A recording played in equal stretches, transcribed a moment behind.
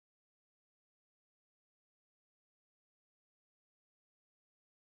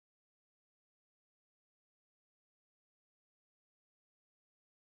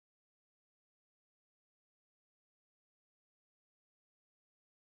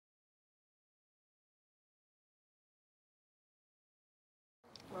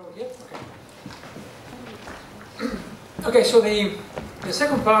Okay, so the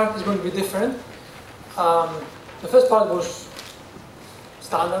second part is going to be different. The first part was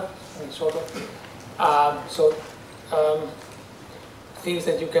standard, I mean, sort of. Things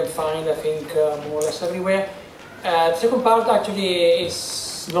that you can find, I think, more or less everywhere. The second part actually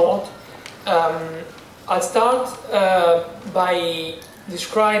is not. I'll start by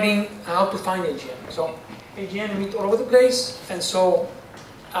describing how to find AGN. So AGN meet all over the place, and so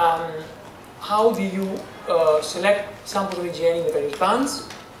how do you select samples of AGN in the various bands?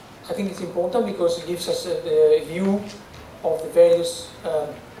 I think it's important because it gives us a view of the various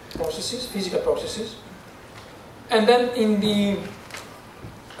processes, physical processes. And then in the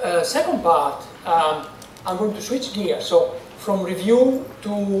second part, I'm going to switch gears. So from review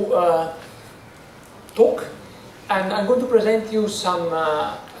to talk, and I'm going to present you some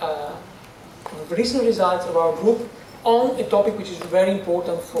recent results of our group on a topic which is very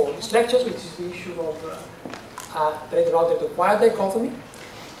important for these lectures, which is the issue of the acquired dichotomy.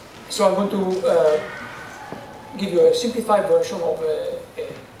 So I'm going to give you a simplified version of a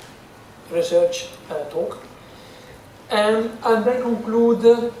research talk. And then conclude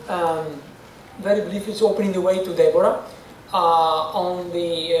very briefly, so opening the way to Deborah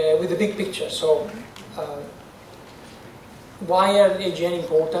with the big picture. So why are AGN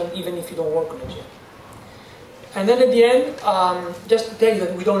important even if you don't work on AGN? And then at the end, just to tell you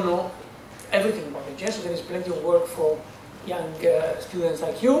that we don't know everything about AGN, so there is plenty of work for young students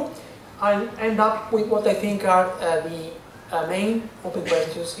like you. I'll end up with what I think are the main open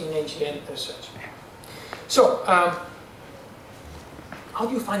questions in AGN research. So, how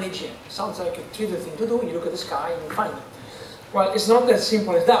do you find AGN? Sounds like a trivial thing to do. You look at the sky and you find it. Well, it's not as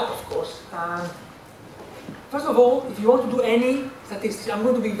simple as that, of course. First of all, if you want to do any statistics, I'm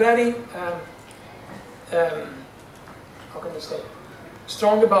going to be very, how can I say,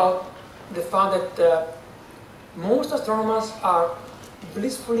 strong about the fact that most astronomers are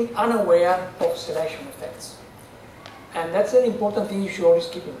blissfully unaware of selection effects. And that's an important thing you should always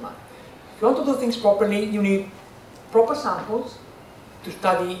keep in mind. If you want to do things properly, you need proper samples to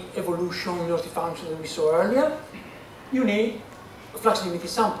study evolution, velocity functions that we saw earlier. You need flux limited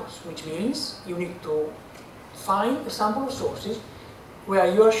samples, which means you need to find a sample of sources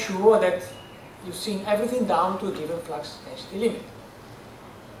where you are sure that you've seen everything down to a given flux density limit.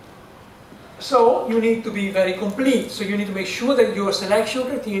 So you need to be very complete. So you need to make sure that your selection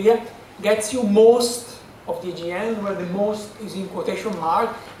criteria gets you most of the AGN, where the most is in quotation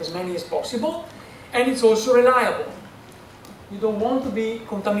mark, as many as possible, and it's also reliable. You don't want to be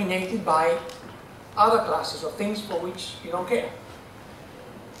contaminated by other classes of things for which you don't care.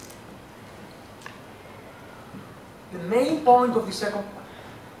 The main point of the second part,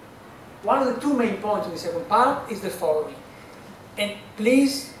 one of the two main points of the second part is the following. And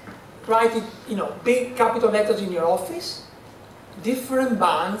please write it, big capital letters in your office. Different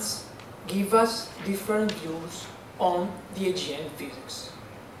bands give us different views on the AGN physics.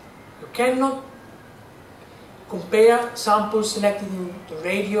 You cannot compare samples selected in the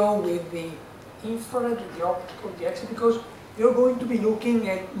radio with the infrared, the optical, the X-ray, because you're going to be looking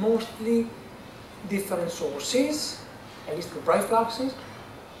at mostly different sources, at least for bright fluxes,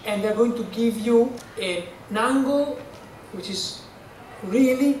 and they're going to give you an angle which is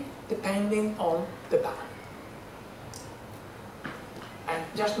really depending on the band. And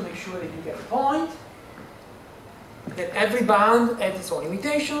just to make sure that you get the point, that every band has its own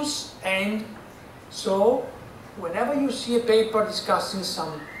limitations, and so whenever you see a paper discussing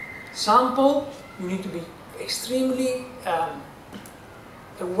some sample, you need to be extremely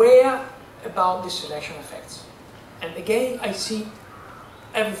aware about the selection effects. And again, I see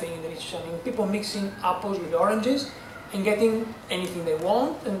everything in the literature. I mean, people mixing apples with oranges and getting anything they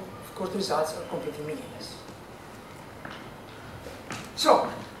want, and of course the results are completely meaningless. So,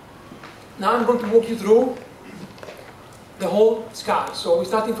 now I'm going to walk you through the whole sky. So we're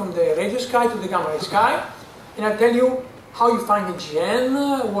starting from the radio sky to the gamma ray sky, and I'll tell you how you find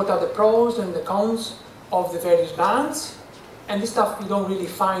AGN, what are the pros and the cons of the various bands, and this stuff you don't really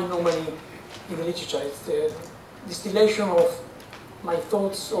find normally in the literature. It's the distillation of my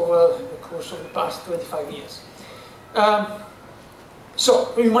thoughts over the course of the past 25 years.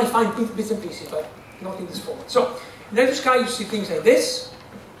 So you might find bits and pieces, but not in this format. So in the radio sky you see things like this,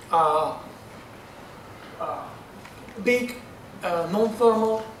 big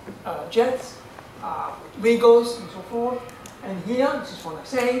non-thermal jets, wiggles and so forth. And here, this is what I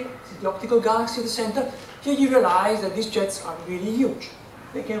say, this is the optical galaxy at the center. Here you realize that these jets are really huge.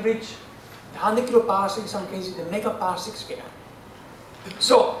 They can reach the 100 kiloparsec, in some cases the megaparsec scale.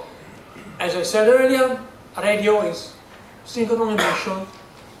 So, as I said earlier, a radio is synchronous emission,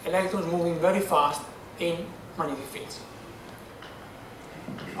 electrons moving very fast in magnetic fields.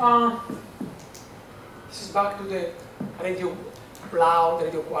 This is back to the radio loud,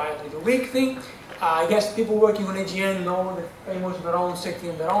 radio quiet, radio weak thing. I guess people working on AGN know the famous Veron, Secti,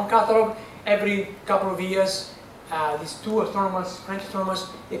 and Veron catalog. Every couple of years, these two astronomers, French astronomers,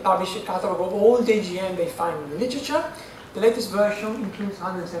 they publish a catalog of all the AGN they find in the literature. The latest version includes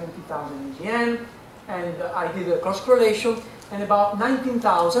 170,000 AGN, and I did a cross correlation, and about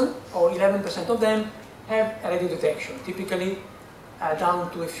 19,000 or 11% of them have a radio detection, typically down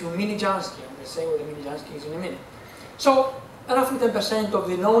to a few millijansky. I'm going to say what the millijansky is in a minute. So roughly 10% of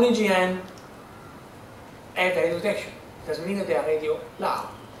the non-AGN have radio detection. It doesn't mean that they are radio loud.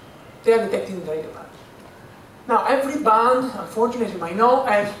 They are detecting the radio band. Now every band, unfortunately, as you might know,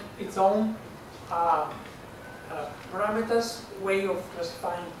 has its own parameters, way of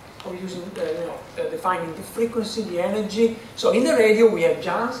classifying, of using, defining the frequency, the energy. So in the radio we have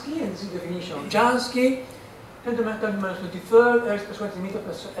Jansky, and this is the definition of Jansky, 10 to the minus 23rd ergs per square centimeter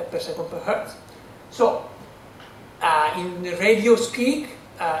per second per hertz. So in the radio speak,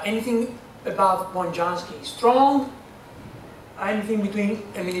 anything above 1 Jansky is strong, anything between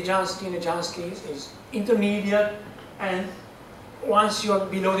a millijansky and a Jansky is intermediate, and once you are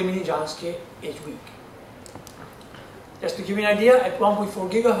below the millijansky, it's weak. Just to give you an idea, at 1.4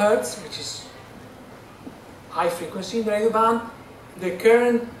 gigahertz, which is high frequency in the radio band, the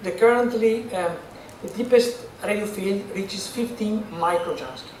deepest radio field reaches 15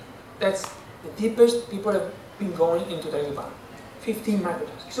 microjansky. That's the deepest people have been going into the radio band. 15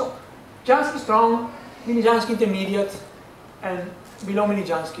 microjansky. So, Jansky strong, millijansky intermediate, and below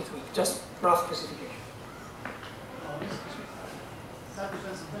millijansky weak. Just rough classification.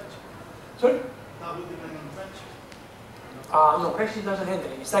 Sorry? No, pressure doesn't enter.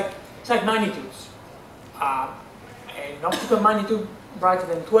 It's like magnitudes. An optical magnitude brighter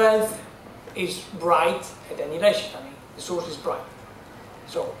than 12 is bright at any ratio. I mean, the source is bright.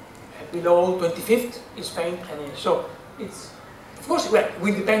 So below 25th is faint, and so it's, of course, well, it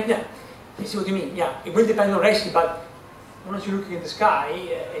will depend. Yeah, you see what you mean? Yeah, it will depend on ratio, but once you're looking at the sky,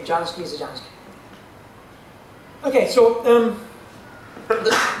 a Jansky is a Jansky. Okay, so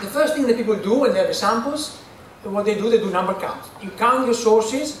the first thing that people do when they have the samples, what they do number counts. You count your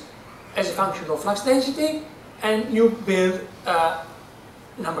sources as a function of flux density, and you build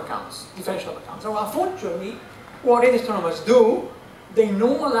number counts, differential number counts. So unfortunately, what radio astronomers do, they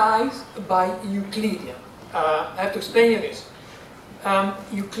normalize by Euclidean. I have to explain you this.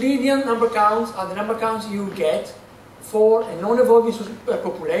 Euclidean number counts are the number counts you get for a non-evolving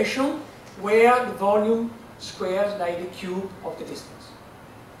population where the volume squares like the cube of the distance,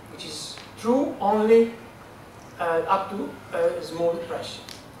 which is true only up to a small pressure.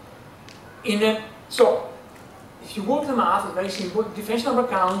 So, if you work the math, it's very simple. Differential number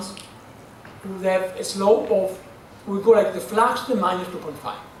counts will have a slope of, we go like the flux to the minus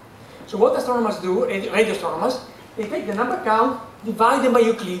 2.5. So what astronomers do, radio astronomers, they take the number count, divide them by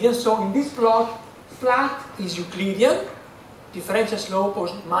Euclidean. So in this plot, flat is Euclidean, differential slope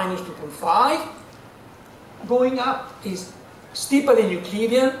was minus 2.5. Going up is steeper than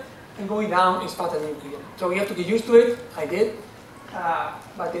Euclidean, and going down is faster than Euclidean. So you have to get used to it. I did.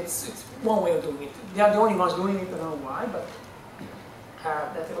 But it's one way of doing it. They are the only ones doing it, I don't know why, but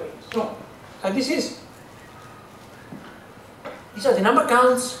that's the way it is. So, these are the number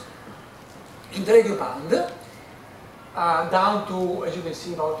counts in the radio band, down to, as you can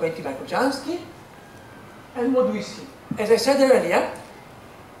see, about 20 microjansky. And what do we see? As I said earlier,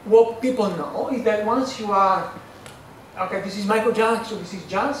 what people know is that once you are, okay, this is microjansky, so this is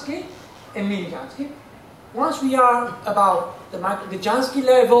Jansky and millijansky. Once we are about the Jansky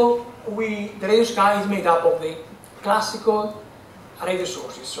level, the radio sky is made up of the classical radio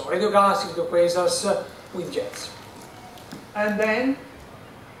sources, so radio galaxies, radio quasars with jets. And then,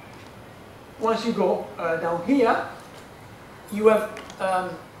 once you go down here, you have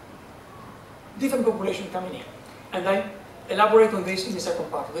different population coming in. And I elaborate on this in the second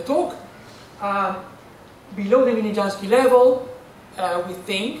part of the talk. Below the millijansky level, we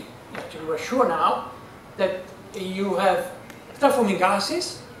think, actually we're sure now, that you have star-forming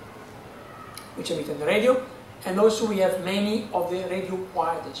gases, which emit in the radio, and also we have many of the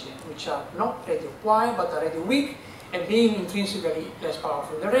radio-quiet AGN, which are not radio-quiet, but are radio-weak, and being intrinsically less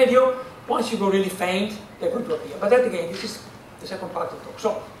powerful than the radio, once you go really faint, they're going to appear. But that, again, this is the second part of the talk.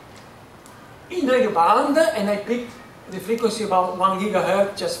 So, in radio band, and I picked the frequency about 1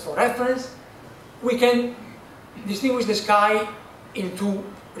 gigahertz just for reference, we can distinguish the sky in two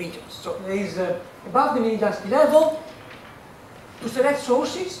regions. So there is above the millijansky level. To select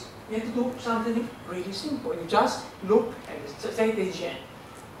sources, you have to do something really simple. You just look at the state AGN.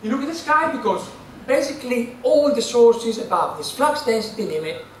 You look at the sky because basically all the sources above this flux density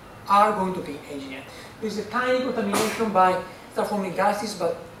limit are going to be AGN. There's a tiny contamination by star-forming gases,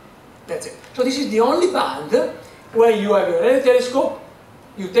 but that's it. So this is the only band where you have your radio telescope,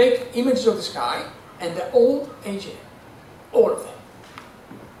 you take images of the sky, and they're all AGN. All of them.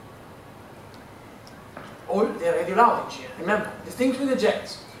 All the radio loud AGN. Remember, the things with the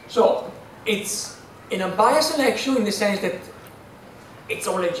jets. So it's an unbiased selection in the sense that it's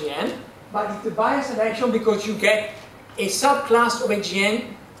all AGN, but it's a biased selection because you get a subclass of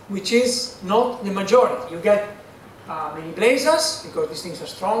AGN which is not the majority. You get many blazars because these things are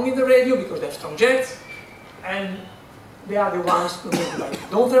strong in the radio because they have strong jets, and they are the ones who make the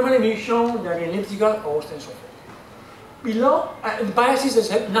non-thermal emission, they're in elliptical host, and so forth. Below, the biases I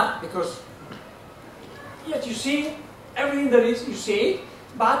said none, because yet you see everything there is, you see it,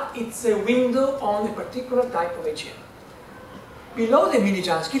 but it's a window on a particular type of AGN. Below the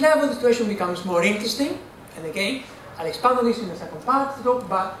Mini-Jansky level, the situation becomes more interesting, and again, I'll expand on this in the second part,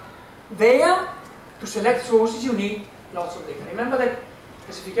 but there, to select sources, you need lots of data. Remember that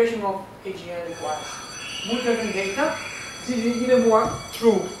classification of AGN requires multi-organ data. This is even more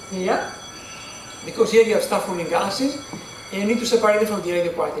true here, because here you have star-forming gases, and you need to separate them from the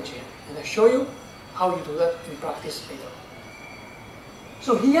radio-quiet AGN. And I'll show you how you do that in practice later on.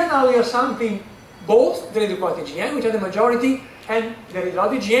 So here now we are sampling both the radio-quiet AGN, which are the majority, and the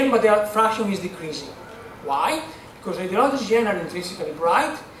radio-loud AGN, but their fraction is decreasing. Why? Because radio-loud AGN are intrinsically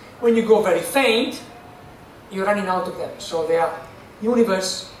bright. When you go very faint, you're running out of them. So their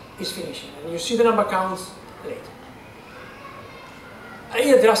universe is finishing. And you see the number counts later.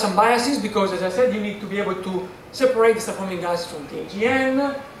 Here there are some biases because, as I said, you need to be able to separate the star-forming gases from the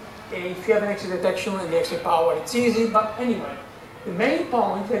AGN. If you have an X-ray detection and the X-ray power, it's easy. But anyway, the main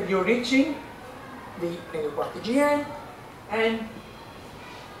point is that you're reaching the radio-quiet AGN and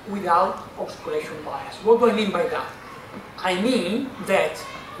without oscillation bias. What do I mean by that? I mean that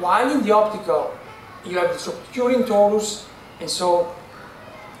while in the optical you have this obscuring torus, and so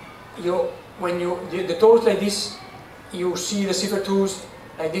when the torus like this, you see the cipher 2s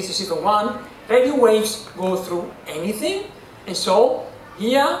like this, the cipher 1, radio waves go through anything, and so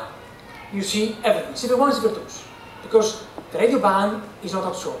here you see everything, cipher 1, cipher 2s, because the radio band is not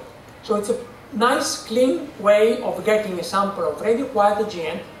absorbed. So it's a nice, clean way of getting a sample of radio-quiet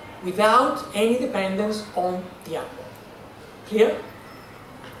AGN without any dependence on the angle. Clear?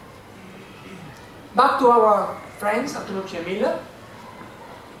 Back to our friends, Antonucci and Miller.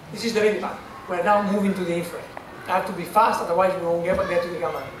 This is the radio band. We're now moving to the infrared. I have to be fast, otherwise we won't get to the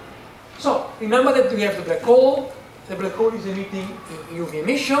gamma. So, remember that we have the black hole. The black hole is emitting UV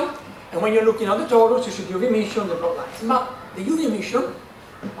emission. And when you're looking at the torus, you see the UV emission, the blood lines. But the UV emission,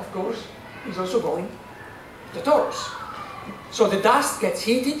 of course, is also going to the torus. So the dust gets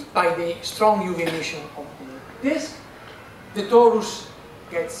heated by the strong UV emission of the disk. The torus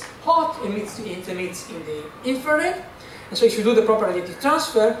gets hot, it emits in the infrared. And so if you do the proper radiative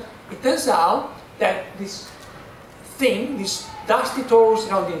transfer, it turns out that this thing, this dusty torus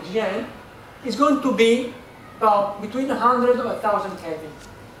around the AGN, is going to be about between 100 and 1000 Kelvin.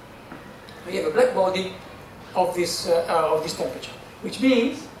 We have a black body of this temperature, which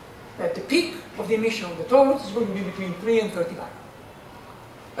means that the peak of the emission of the torus is going to be between 3 and 30 microns.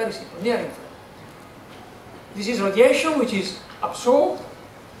 Very simple, near infrared. This is radiation which is absorbed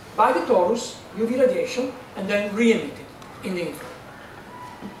by the torus, UV radiation, and then re-emitted in the infrared.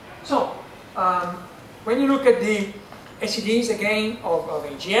 So, when you look at the SEDs again of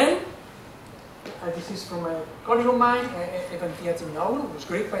AGN, this is from a colleague of mine, Evan Piazzinolo, who's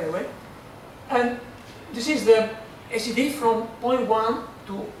Greek by the way, and this is the SED from 0.1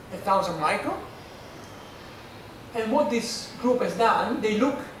 to 1000 micron. And what this group has done, they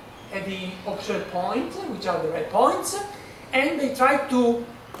look at the observed points, which are the red points, and they try to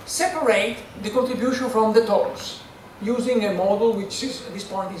separate the contribution from the torus using a model which is, at this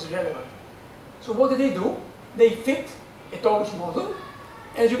point is relevant. So what do? They fit a torus model.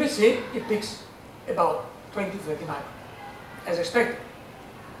 As you can see, it picks about 20-30 microns, as expected.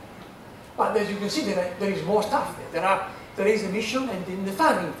 But as you can see, there is more stuff there. There is emission and in the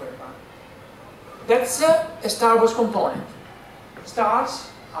far infrared band. That's a starburst component. Stars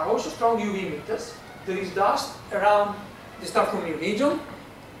are also strong UV emitters. There is dust around the star-forming region.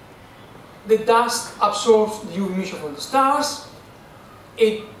 The dust absorbs the UV emission from the stars.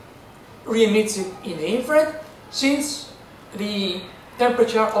 It re-emits it in the infrared. Since the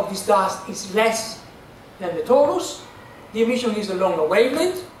temperature of this dust is less than the torus, the emission is a longer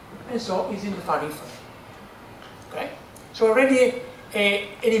wavelength, and so is in the far infrared. Okay? So already an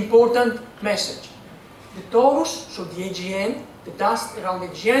important message. The torus, so the AGN, the dust around the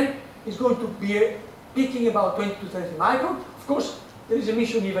AGN, is going to be peaking about 20 to 30 micron. Of course, there is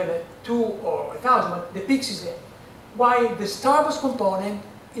emission even at 2 or 1,000, but the peaks is there. While the starburst component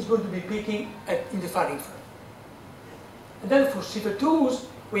is going to be peaking in the far infrared. And then for CP2s,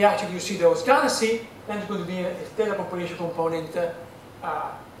 we actually, you see those galaxies, then it's going to be a stellar population component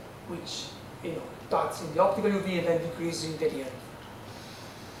which starts in the optical UV and then decreases in the near infrared.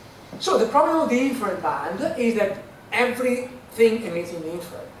 So the problem of the infrared band is that everything emits in the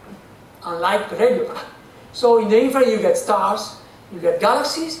infrared, unlike the radio band. So in the infrared you get stars, you get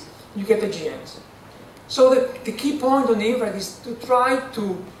galaxies, you get AGNs. So the key point on the infrared is to try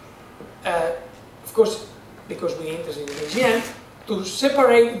to, of course, because we're interested in the AGN, to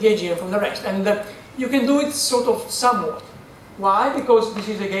separate the AGN from the rest. And you can do it sort of somewhat. Why? Because this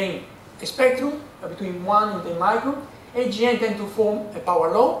is again a spectrum between 1 and 10 micron. AGN tend to form a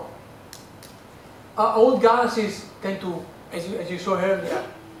power law. All galaxies tend to, as you saw earlier,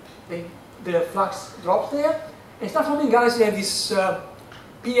 the flux drops there. And start forming galaxies have this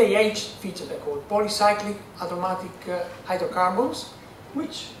PAH feature they call polycyclic aromatic hydrocarbons,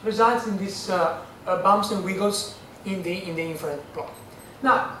 which results in these bumps and wiggles in the infrared plot.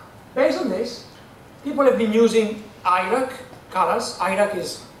 Now, based on this, people have been using IRAC colors. IRAC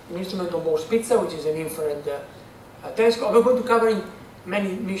is an instrument on board Spitzer, which is an infrared telescope. I'm going to cover in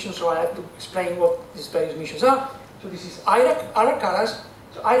many missions, so I have to explain what these various missions are. So this is IRAC colors.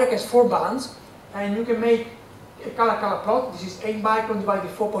 So IRAC has 4 bands, and you can make a color plot. This is 8 micron divided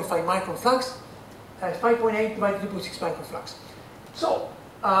by 4.5 micron flux, 5.8 divided by 3.6 micron flux. So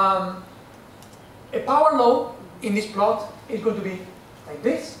a power law in this plot is going to be like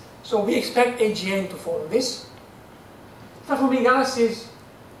this. So we expect AGN to follow this. Star-forming galaxies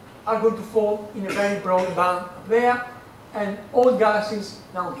are going to fall in a very broad band up there, and all galaxies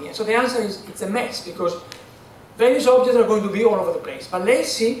down here. So the answer is it's a mess, because various objects are going to be all over the place. But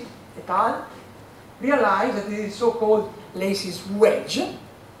Lacey et al. Realized that it is so-called Lacey's wedge,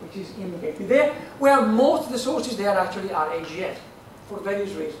 which is indicated there, where most of the sources there actually are AGN, for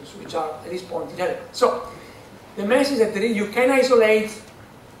various reasons, which are at this point irrelevant. So the message is that you can isolate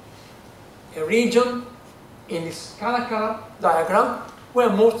a region in this color diagram where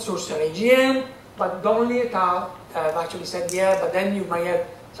most sources are AGN, but Donnelly et al. Have actually said, yeah, but then you might have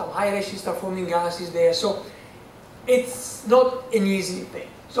some high-energy star-forming galaxies there. So it's not an easy thing.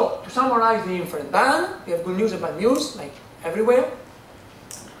 So to summarize the infrared band, we have good news and bad news, like everywhere.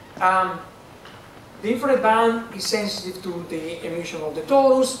 The infrared band is sensitive to the emission of the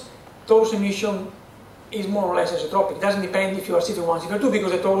torus. Torus emission is more or less isotropic. It doesn't depend if you are CP1, CP2,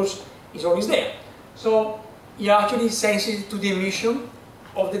 because the torus is always there. So you're actually sensitive to the emission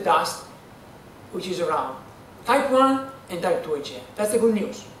of the dust which is around. Type 1 and type 2 AGN. That's the good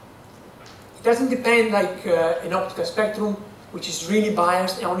news. It doesn't depend like an optical spectrum, which is really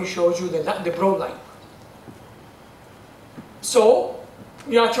biased and only shows you the broad line. So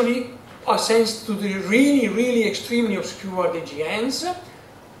we actually are sensitive to the really extremely obscure AGNs,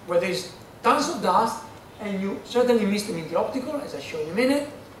 where there's tons of dust, and you certainly miss them in the optical, as I show in a minute,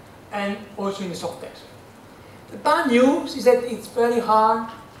 and also in the soft X. The bad news is that it's very hard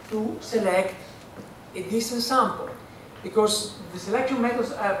to select a decent sample, because the selection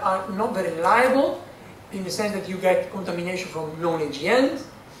methods are not very reliable, in the sense that you get contamination from known AGNs,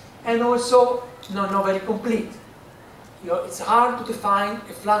 and also not very complete. It's hard to define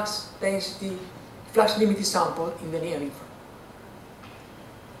a flux density, flux limited sample in the near infrared.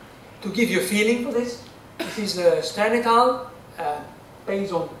 To give you a feeling for this, this is Stern et al.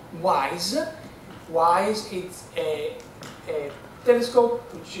 Based on WISE. WISE is a telescope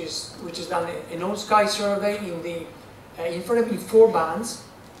which has done a known sky survey in the infrared in 4 bands,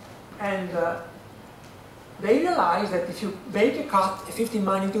 and they realized that if you make a cut, 15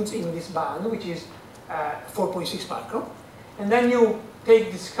 magnitudes in this band, which is 4.6 micron, and then you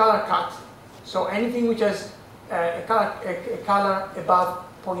take this color cut, so anything which has a color above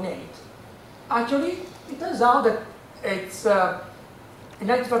 0.8, actually it turns out that it's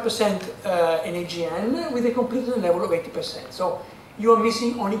 95% an AGN with a completeness level of 80%. So you are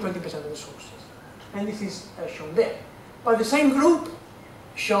missing only 20% of the sources. And this is shown there. But the same group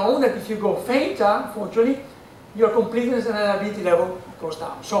shown that if you go fainter, unfortunately, your completeness and reliability level goes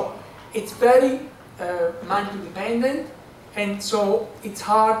down. So it's very magnitude dependent, and so it's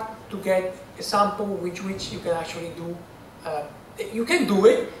hard to get a sample which you can actually do. You can do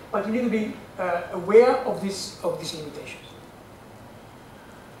it, but you need to be aware of these limitations.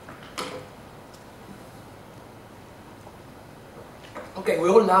 Okay, we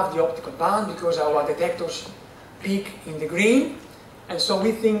all love the optical band because our detectors peak in the green, and so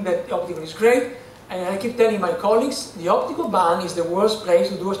we think that the optical is great. And I keep telling my colleagues, the optical band is the worst place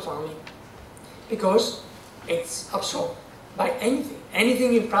to do astronomy because it's absorbed by anything.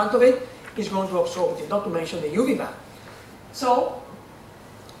 Anything in front of it is going to absorb it, not to mention the UV band. So,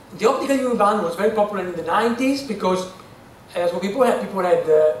 the optical UV band was very popular in the 90s because that's what people had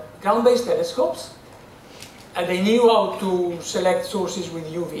ground-based telescopes, and they knew how to select sources with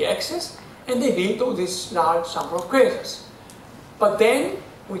UV excess, and they built all this large sample of quasars. But then,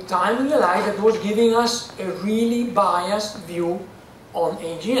 with time, we realized that it was giving us a really biased view on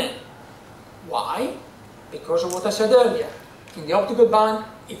AGN. Why? Because of what I said earlier. In the optical band,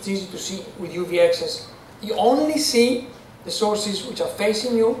 it's easy to see with UV excess. You only see the sources which are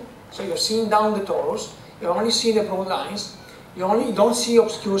facing you, so you're seeing down the torus, you only see the broad lines, you don't see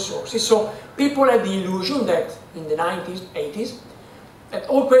obscure sources. So people had the illusion that in the 90s, 80s, that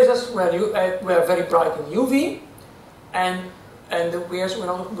all quasars were very bright in UV, and the quasars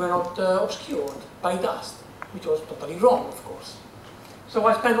were not obscured by dust, which was totally wrong, of course. So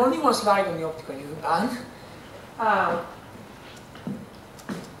I spent only one slide on the optical UV band.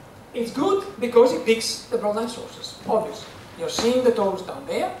 It's good because it picks the broadline sources, obviously. You're seeing the torus down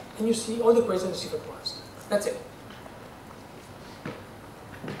there, and you see all the quasars and Seyfert ones. That's it.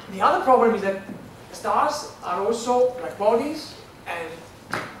 The other problem is that stars are also like bodies, and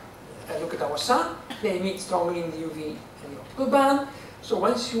look at our sun. They emit strongly in the UV and the optical band. So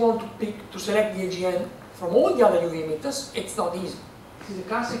once you want to select the AGN from all the other UV emitters, it's not easy. This is a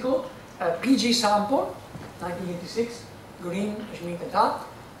classical PG sample, 1986, Green, Schmidt and Hart.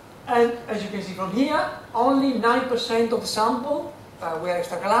 And as you can see from here, only 9% of the sample were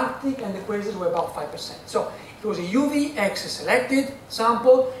extragalactic, and the quasars were about 5%. So it was a UV excess selected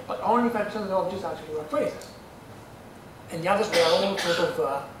sample, but only 5% of the objects actually were quasars. And the others were all sort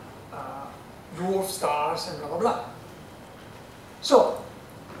of dwarf stars and blah blah blah. So,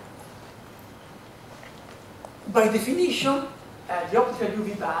 by definition, the optical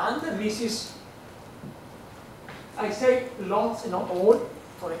UV band misses, I say lots and not all,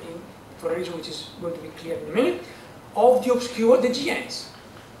 for a reason which is going to be clear in a minute, of the obscure, the GNs.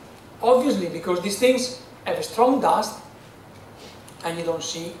 Obviously, because these things have a strong dust, and you don't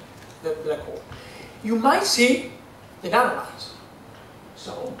see the black hole. You might see the nanolines.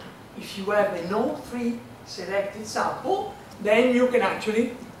 So, if you have an O3 selected sample, then you can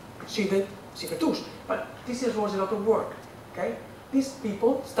actually see the Seyfert-2s. But this was a lot of work. Okay? These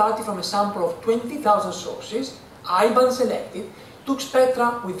people started from a sample of 20,000 sources, I-band selected, took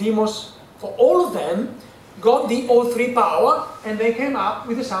spectra with DEIMOS for all of them, got the O3 power, and they came up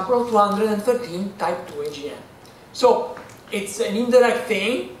with a sample of 213 type 2 AGN. So it's an indirect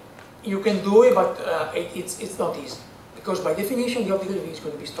thing. You can do it, but it's not easy. Because by definition, the optical UV is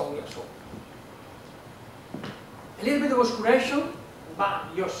going to be strongly absorbed. A little bit of oscuration, but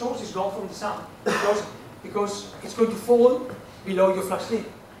your source is gone from the sun. Because it's going to fall below your flux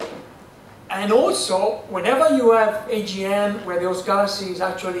limit. And also, whenever you have AGN where the host galaxy is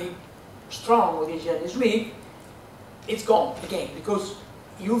actually strong or the AGN is weak, it's gone again because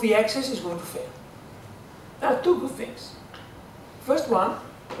UV excess is going to fail. There are two good things. First one,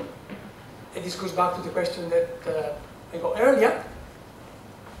 and this goes back to the question that I got earlier,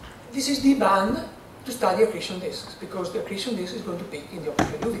 this is the band to study accretion disks because the accretion disk is going to peak in the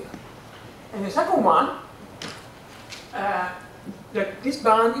optical UV band. And the second one, that this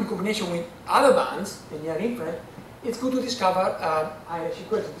band in combination with other bands, the near infrared, it's good to discover high-energy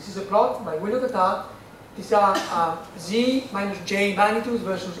equations. This is a plot by Willow et al. These are Z minus J magnitudes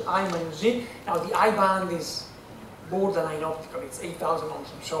versus I minus Z. Now the I band is borderline optical, it's 8,000 ohms,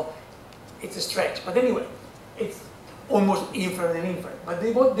 so it's a stretch. But anyway, it's almost infrared and infrared. But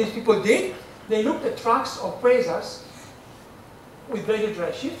what these people did, they looked at tracks of quasars with graded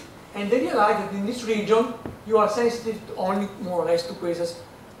redshift, and they realized that in this region, you are sensitive to only more or less to quasars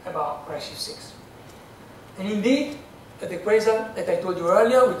about redshift 6. And indeed, the quasar that I told you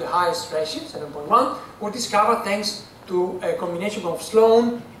earlier with the highest redshift, 7.1, was discovered thanks to a combination of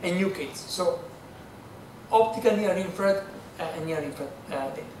Sloan and new kits. So, optical near-infrared and near-infrared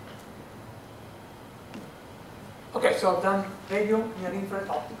data. Okay, so I've done radio, near-infrared,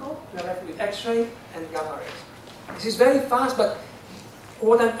 optical. We are left with X-ray and gamma rays. This is very fast, but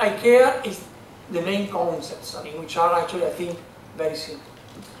what I care is the main concepts, which are actually, I think, very simple.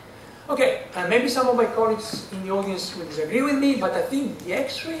 Okay, maybe some of my colleagues in the audience will disagree with me, but I think the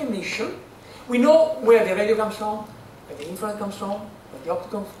X-ray emission, we know where the radio comes from, where the infrared comes from, where the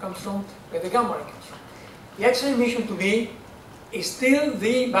optical comes from, where the gamma ray comes from. The X-ray emission to me is still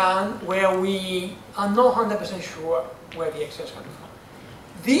the band where we are not 100% sure where the X-ray is coming from.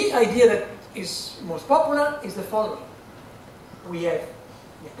 The idea that is most popular is the following. We have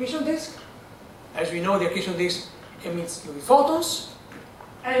the accretion disk, As we know, the accretion disk emits UV photons,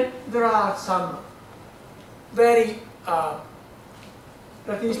 and there are some very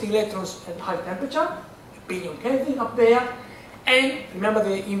relativistic electrons at high temperature, a billion Kelvin up there, and remember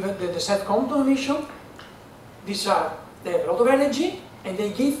the self-Compton emission. They have a lot of energy, and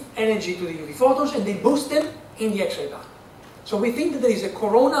they give energy to the UV photons, and they boost them in the X-ray band. So we think that there is a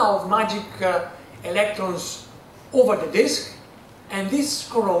corona of magic electrons over the disk, and this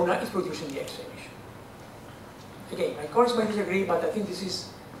corona is producing the X-ray emission. Again, my colleagues might disagree, but I think this is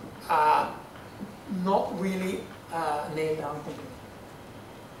not really nailed down completely.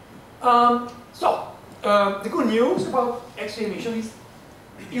 The good news about X-ray emission is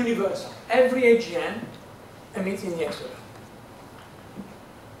universal. Every AGN emits in the X-ray band.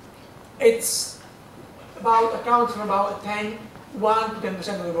 It's accounts for about 1 to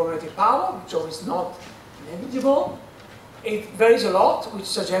 10% of the relative power, so it's not negligible. It varies a lot, which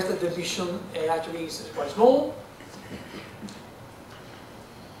suggests that the emission actually is quite small.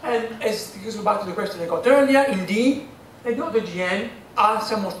 And as to go back to the question I got earlier, indeed, the AGN are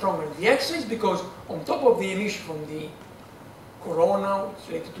somewhat stronger in the X-rays because on top of the emission from the corona, which is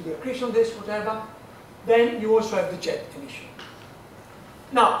related to the accretion disk, whatever, then you also have the jet emission.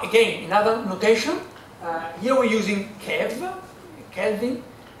 Now, again, another notation. Here we're using Kelvin,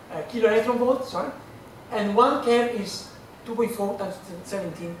 kilo electron volt, sorry, and 1 keV is 2.4 times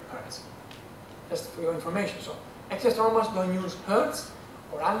 17 hertz. Just for your information. So, X-ray astronomers don't use hertz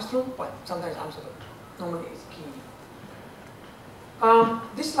or angstrom, but sometimes angstrom. Normally it's keV.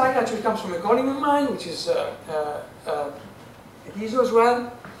 This slide actually comes from a colleague of mine, which is at ISO as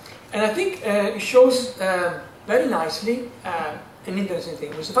well, and I think it shows very nicely an interesting thing,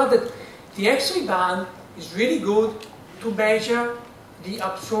 which is the fact that the X-ray band is really good to measure the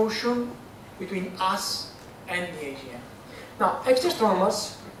absorption between us and the AGN. Now, X-ray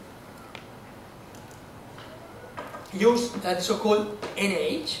astronomers use the so-called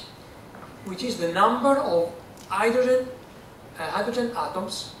NH, which is the number of hydrogen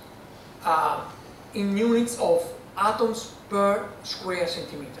atoms in units of atoms per square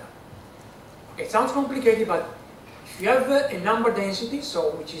centimeter. Okay, it sounds complicated, but if you have a number density,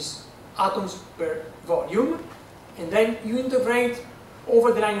 so which is atoms per volume, and then you integrate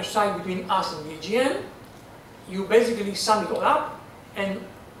over the line of sight between us and the AGN, you basically sum it all up, and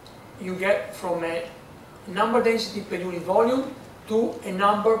you get from a number density per unit volume to a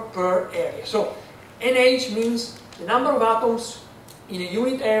number per area. So NH means the number of atoms in a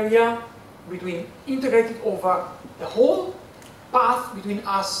unit area integrated over the whole path between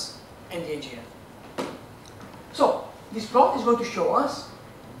us and the AGN. So this plot is going to show us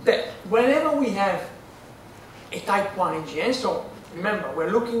that whenever we have a type 1 AGN, so remember,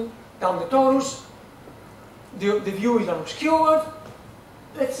 we're looking down the torus, the view is unobscured.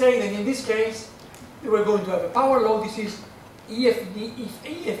 Let's say that in this case, we're going to have a power law. This is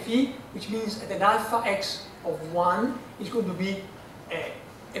EFE, which means at an alpha x of 1 is going to be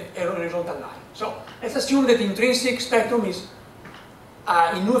a horizontal line. So let's assume that the intrinsic spectrum is,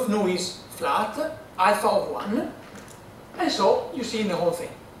 in nu of nu is flat, alpha of 1, and so you see the whole thing.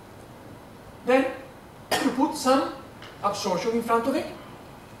 Then you put some absorption in front of it,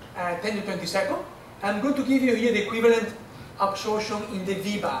 10 to 20 seconds. I'm going to give you here the equivalent absorption in the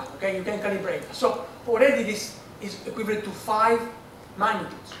V band, okay? You can calibrate. So already this is equivalent to 5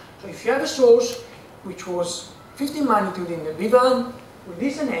 magnitudes. So if you have a source which was 15 magnitude in the V band, with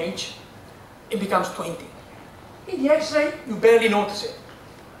this NH, it becomes 20. In the X-ray, you barely notice it.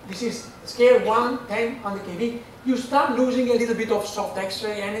 This is scale 1, 10, 100 keV. You start losing a little bit of soft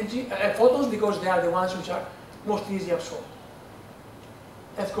X-ray energy, photons, because they are the ones which are most easily absorbed.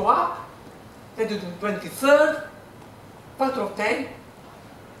 Let's go up, 10 to the 23rd, factor of 10,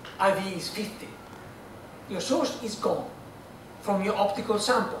 IV is 50. Your source is gone from your optical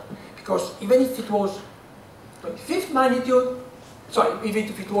sample, because even if it was 25th magnitude, sorry, even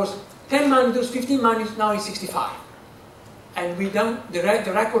if it was 10 magnitudes, 15 magnitudes, now it's 65. And we don't, the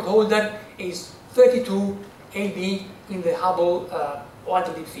record holder is 32 AB in the Hubble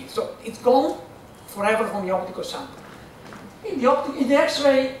quantitative field. So it's gone forever from the optical sample. In the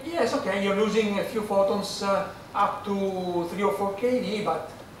X-ray, yes, okay, you're losing a few photons up to 3 or 4 keV,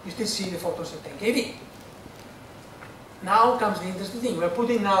 but you still see the photons at 10 keV. Now comes the interesting thing. We're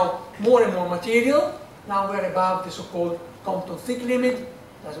putting now more and more material. Now we're above the so-called Compton thick limit.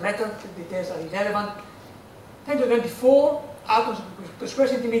 Doesn't matter, the details are irrelevant. 10 to 24 atoms per square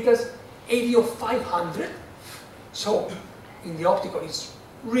centimeters, AD of 500. So in the optical it's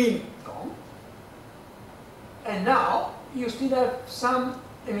really gone. And now you still have some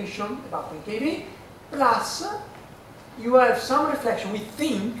emission about 1 keV, plus you have some reflection. We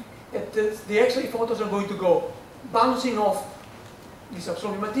think that the X-ray photons are going to go bouncing off this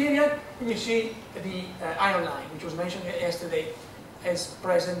absorbing material, and you see the ion line, which was mentioned yesterday as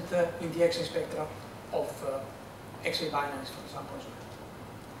present in the X-ray spectra of X-ray binaries, for example.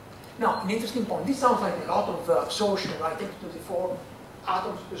 Now, an interesting point. This sounds like a lot of absorption, right? 10 to the 4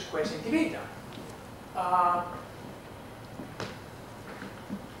 atoms per square centimeter.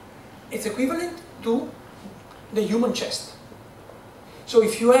 It's equivalent to the human chest. So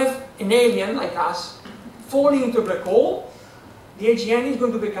if you have an alien like us falling into a black hole, the AGN is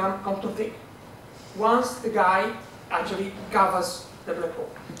going to become quantum thick once the guy actually covers the black hole.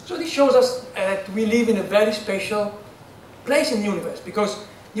 So this shows us that we live in a very special place in the universe, because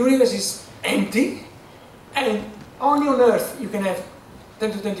the universe is empty, and only on Earth you can have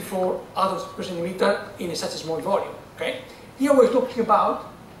 10 to 24 atoms per centimeter in such a small volume. Okay? Here we're talking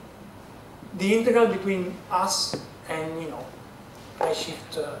about the integral between us and, you know,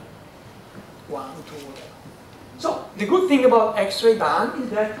 redshift 1, 2, whatever. So the good thing about X-ray band is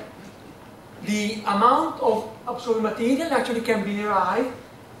that the amount of absorbing material actually can be derived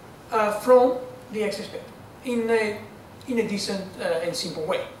from the X-ray spectrum in a decent and simple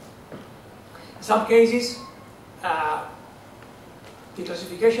way. In some cases, the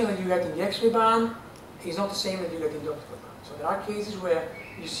classification that you get in the X-ray band is not the same that you get in the optical band. So there are cases where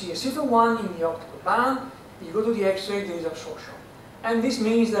you see a silver one in the optical band, you go to the X-ray, there is absorption. And this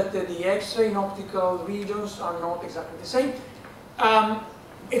means that the X-ray and optical regions are not exactly the same.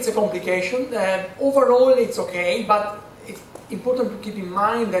 It's a complication. Overall, it's okay, but it's important to keep in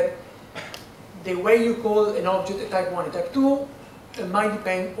mind that the way you call an object a type 1 and type 2 might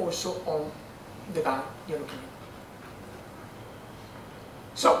depend also on the band you're looking at.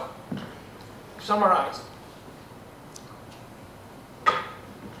 So, to summarize,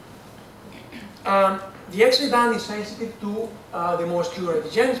 the X-ray band is sensitive to the more obscure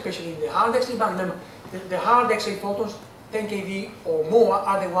AGN, especially in the hard X-ray band. Remember, the hard X-ray photons, 10 keV or more,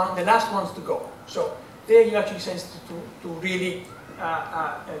 are the last ones to go. So there you're actually sensitive to really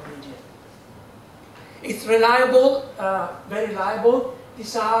AGN. It's reliable, very reliable.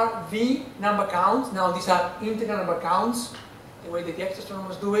 These are V number counts. Now these are integral number counts, the way that the X-ray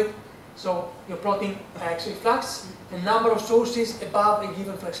astronomers do it. So you're plotting X-ray flux, the number of sources above a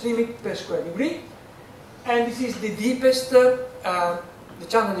given flux limit per square degree. And this is the deepest, the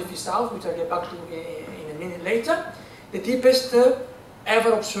channel diffuse south, which I'll get back to in a minute later, the deepest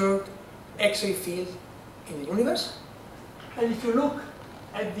ever observed X-ray field in the universe. And if you look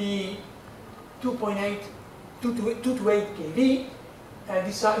at the 2.8, 2 to 8 keV,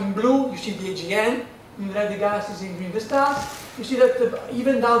 these are in blue, you see the AGN, in red the galaxies, in green the stars. You see that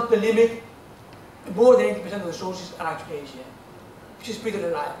even down to the limit, more than 80% of the sources are actually AGN, which is pretty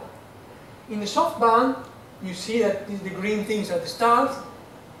reliable. In the soft band, you see that the green things are the stars,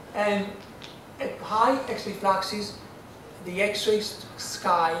 and at high X-ray fluxes, the X-ray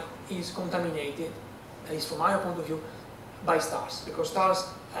sky is contaminated, at least from our point of view, by stars, because stars,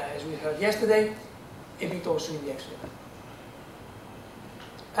 as we heard yesterday, emit also in the X-ray band.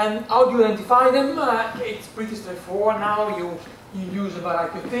 And how do you identify them? It's pretty straightforward now. You use a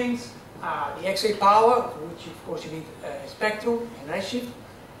variety of things. The X-ray power, for which of course you need a spectrum and redshift.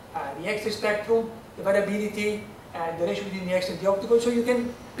 The X-ray spectrum, the variability, the ratio between the X-ray and the optical, so you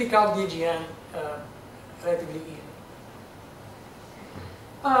can pick out the AGN relatively easily.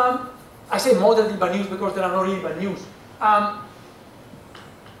 I say moderately bad news because there are no really bad news.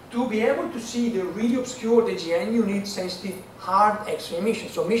 To be able to see the really obscure AGN, you need sensitive hard X-ray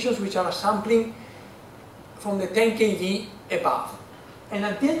emissions, so emissions which are sampling from the 10 keV above. And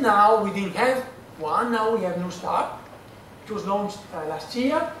until now, we didn't have one. Now we have NuSTAR, which was launched last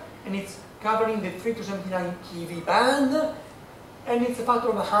year, and it's covering the 3 to 79 keV band, and it's a factor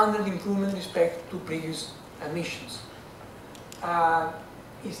of 100 improvement with respect to previous missions.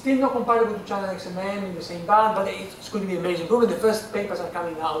 It's still not comparable to channel XMM in the same band, but it's going to be amazing improvement. The first papers are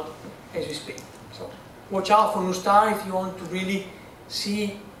coming out as we speak. So watch out for NuSTAR if you want to really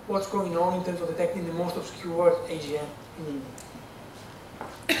see what's going on in terms of detecting the most obscure AGN in the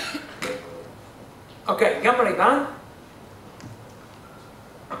universe. Okay, gamma ray band.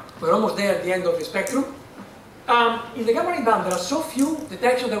 We're almost there at the end of the spectrum. In the gamma ray band, there are so few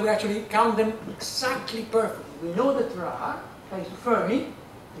detections that we actually count them exactly perfectly. We know that there are, thanks to Fermi,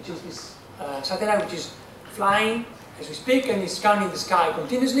 which is this satellite which is flying as we speak and is scanning the sky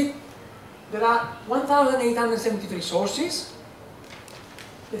continuously. There are 1,873 sources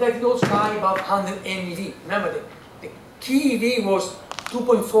detected all sky above 100 MeV. Remember, the keV was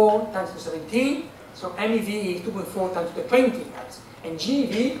 2.4 times to 17, so MeV is 2.4 times to 20 hertz, and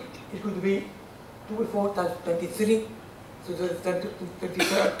GeV is going to be 2.4 times to 23 to the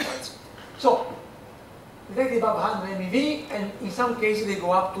 33rd Hertz. So, detected above 100 MeV, and in some cases they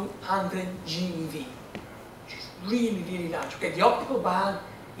go up to 100 GeV, which is really, really large. Okay, the optical band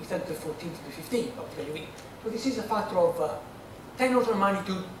is 10 to the 14 to the 15 optical UV. So this is a factor of 10 orders of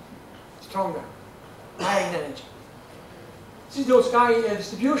magnitude stronger, higher in energy. This is the sky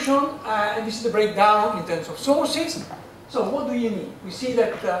distribution, and this is the breakdown in terms of sources. So what do you need? We see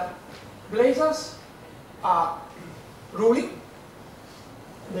that blazars are ruling.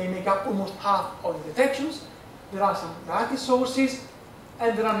 They make up almost half of the detections. There are some galactic sources,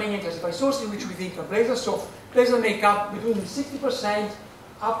 and there are many classified sources which we think are blazars. So blazars make up between 60%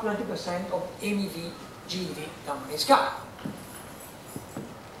 up to 90% of MEV, GeV gamma ray sky.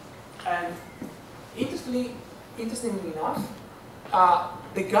 And interestingly enough,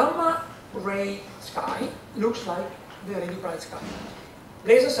 the gamma ray sky looks like the radio bright sky.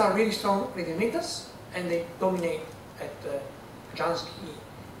 Blazars are really strong radio emitters, and they dominate at Jansky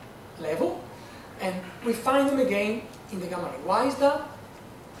level, and we find them again in the gamma ray. Why is that?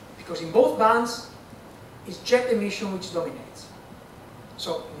 Because in both bands, it's jet emission which dominates.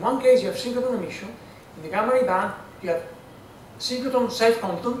 So in one case you have synchrotron emission, in the gamma ray band you have synchrotron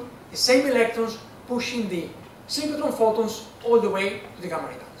self-compton, the same electrons pushing the synchrotron photons all the way to the gamma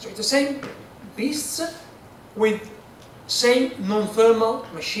ray band. So it's the same beasts with same non-thermal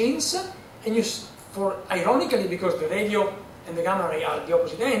machines, and you, ironically, because the radio and the gamma ray are at the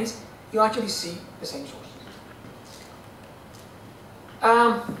opposite ends, you actually see the same sources.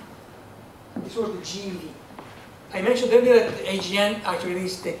 This was the GeV. I mentioned earlier that the AGN actually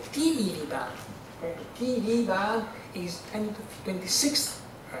is the TeV band. Okay? The TeV band is 10 to 26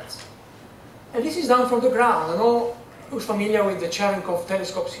 Hertz. And this is down from the ground. I know who's familiar with the Cherenkov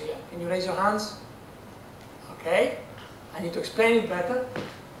telescopes here. Can you raise your hands? Okay. I need to explain it better.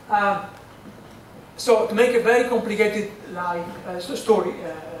 So to make a very complicated story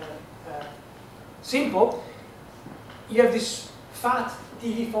simple, you have this fat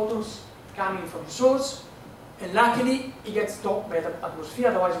TeV photons coming from the source, and luckily it gets stopped by the atmosphere,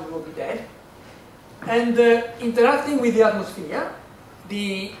 otherwise we will be dead. And interacting with the atmosphere,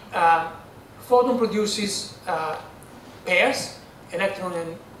 the photon produces pairs, electron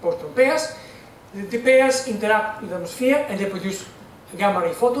and proton pairs. The pairs interact with the atmosphere and they produce gamma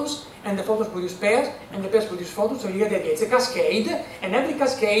ray photons, and the photons produce pairs, and the pairs produce photons, so you get the idea. It's a cascade, and every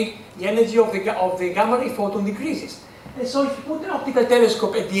cascade, the energy of the gamma ray photon decreases. And so if you put an optical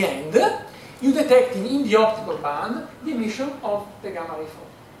telescope at the end, you detect in the optical band the emission of the gamma ray photon.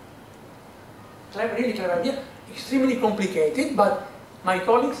 Clever, really clever idea, extremely complicated, but my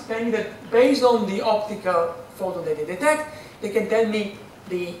colleagues tell me that based on the optical photon that they detect, they can tell me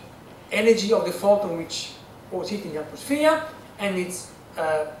the energy of the photon which was hitting the atmosphere and its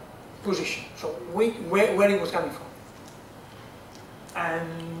position, so where it was coming from. And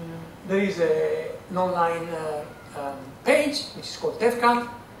there is an online page which is called TEFCAT,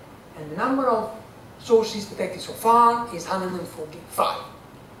 and the number of sources detected so far is 145.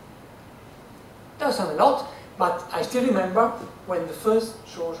 Doesn't sound a lot, but I still remember when the first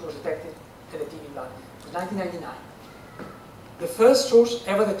source was detected at the TeV band. It was 1999. The first source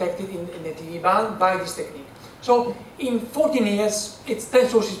ever detected in the TeV band by this technique. So in 14 years, it's 10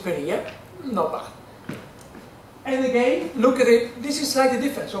 sources per year, not bad. And again, look at it, this is slightly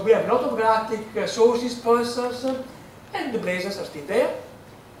different. So we have a lot of galactic sources, pulsars, and the blazars are still there.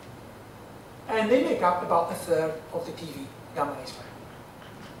 And they make up about a third of the TeV gamma ray spectrum.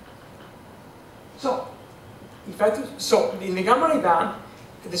 So in the gamma ray band,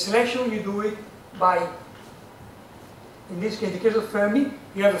 the selection you do it by, in this case, in the case of Fermi,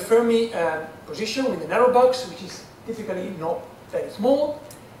 you have a Fermi position with a narrow box, which is typically not very small.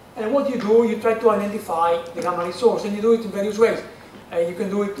 And what you do, you try to identify the gamma ray source, and you do it in various ways. You can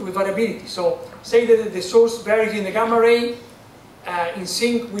do it with variability. So say that the source varies in the gamma ray in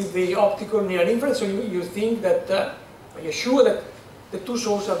sync with the optical near infrared, so you think that, you're sure that the two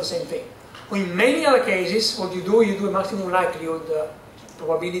sources are the same thing. Or in many other cases, what you do a maximum likelihood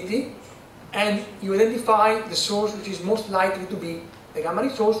probability, and you identify the source which is most likely to be the gamma ray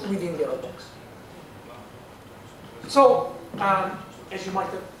source within the error box. So, as you might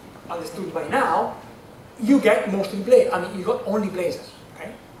have understood by now, you get mostly blazars. I mean, you got only blazars,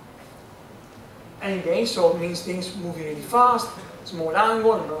 okay? And again, so it means things moving really fast, small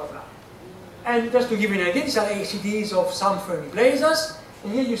angle, and blah, blah, blah. And just to give you an idea, these are ACDs of some Fermi blazars,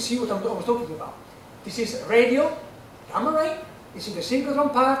 and here you see what I was talking about. This is radio, gamma ray, this is the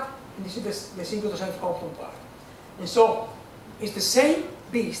synchrotron part, and this is the synchrotron self-compton part. And so, it's the same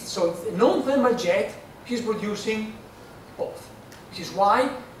beast, so it's a non-thermal jet which is producing both. Which is why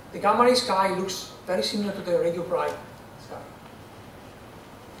the gamma ray sky looks very similar to the radio bright sky.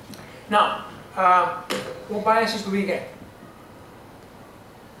 Now, what biases do we get?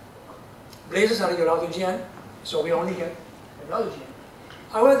 Blazes are radioactive GN, so we only get radioactive GN.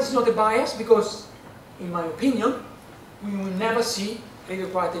 However, this is not a bias because, in my opinion, we will never see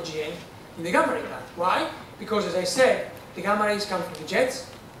radioactive GN in the gamma ray band. Why? Because, as I said, the gamma rays come from the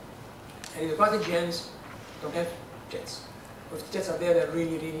jets, and radioactive GNs don't have jets. If the jets are there, they're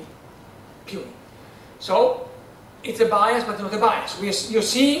really, really puny. So, it's a bias, but not a bias. You're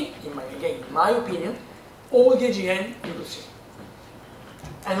seeing, again, in my opinion, all the GN you could see.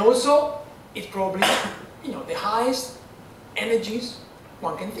 And also, it's probably, the highest energies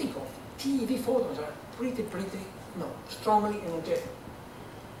one can think of. TeV photons are pretty, strongly energetic.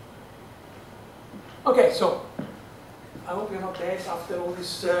 Okay, so, I hope you're not dead after all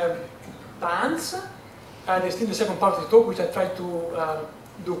these bands. There's still the second part of the talk, which I tried to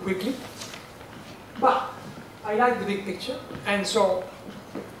do quickly. But, I like the big picture, and so,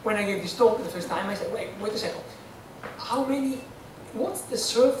 when I gave this talk the first time, I said, wait a second. What's the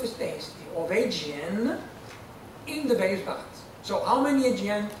surface density of AGN in the various bands? So how many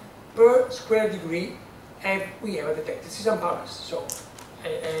AGN per square degree have we ever detected? This is unbalanced, so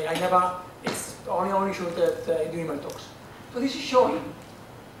it's only showed that during my talks. So this is showing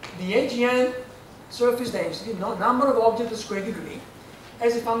the AGN surface density, number of objects per square degree,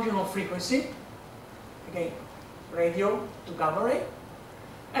 as a function of frequency, again, radio to gamma ray.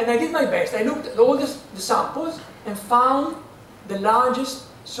 And I did my best. I looked at all the samples and found the largest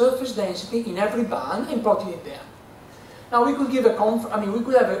surface density in every band and plotted it there. Now we could give we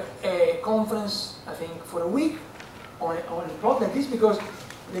could have a conference, I think, for a week on a plot like this, because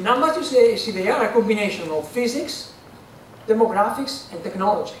the numbers you see there are a combination of physics, demographics, and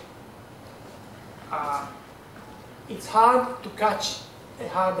technology. It's hard to catch a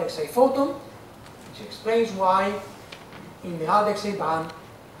hard X-ray photon, which explains why in the hard X-ray band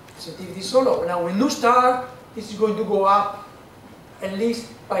sensitivity is so low. Now, with new star, this is going to go up at least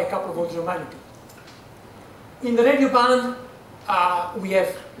by a couple of orders of magnitude. In the radio band, we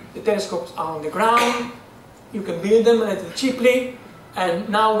have the telescopes on the ground. You can build them relatively cheaply, and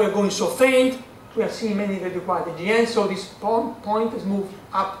now we're going so faint. We are seeing many radioactive GNs, so this point has moved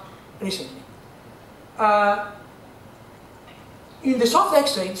up recently. In the soft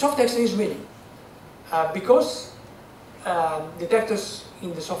X-ray is winning because detectors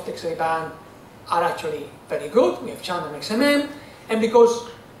in the soft X-ray band are actually very good. We have Chandra and XMM, and because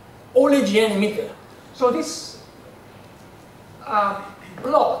all AGN emit there. So this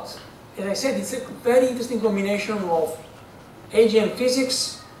plot, as I said, it's a very interesting combination of AGN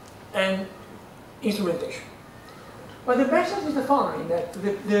physics and instrumentation. But the message is the following, that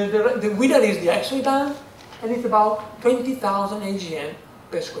the winner is the X-ray band, and it's about 20,000 AGN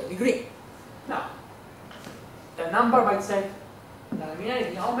per square degree. Now, the number by itself,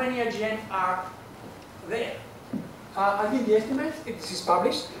 how many AGN are there? I did the estimates. This is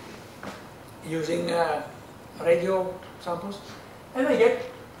published using radio samples, and I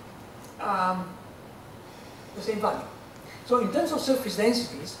get the same value. So in terms of surface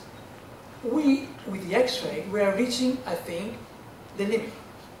densities, with the X-ray, we are reaching, I think, the limit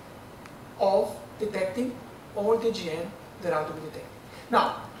of detecting all the GN that are to be detected.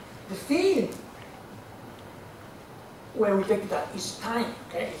 Now, the field where we take that is tiny,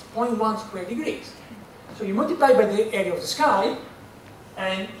 okay? It's 0.1 square degrees. So you multiply by the area of the sky,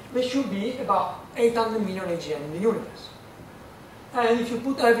 and there should be about 800 million AGN in the universe. And if you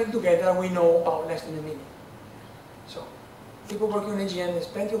put everything together, we know about less than a million. So, people working on AGN, there's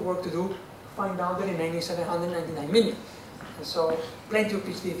plenty of work to do to find out the remaining 799 million. And so, plenty of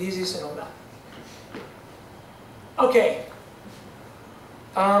PhD theses and all that. Okay.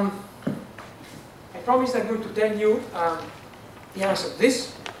 I promised I'm going to tell you the answer to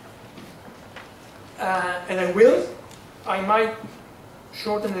this. And I will. I might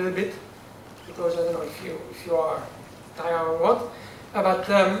shorten a little bit, because I don't know if you are tired or what. But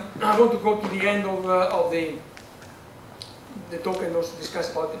I want to go to the end of the talk and also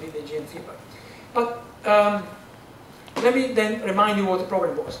discuss about the AGN feedback. But let me then remind you what the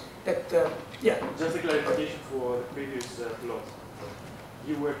problem was. That yeah. Just a clarification for the previous plot.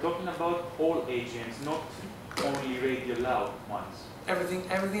 You were talking about all AGNs, not only radio loud ones. Everything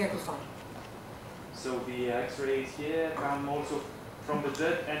I could find. So the X-rays here come also from the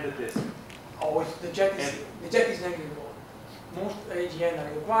jet and the disk. Oh, the jet is negligible. Most AGN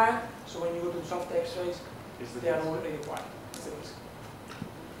are required, so when you go to soft X-rays, they are not required.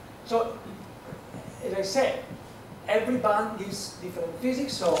 So, as I said, every band gives different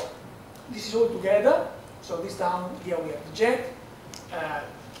physics, so this is all together. So this down here we have the jet,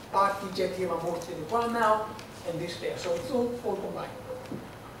 part the jet here are mostly required now, and this there. So it's all combined.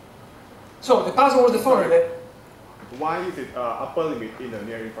 So the puzzle was the following. Why is it upper limit in the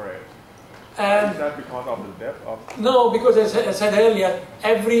near infrared? Is that because of the depth of? No, because as I said earlier,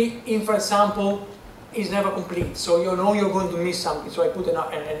 every infrared sample is never complete. So you know you're going to miss something. So I put an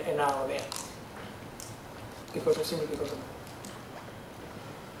arrow there. Simply because of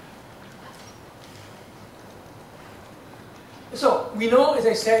that. So we know, as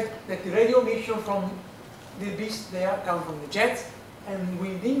I said, that the radio emission from the beasts there come from the jets, and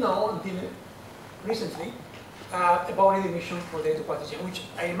we didn't know until recently about radio emission for the radioactive AGN, which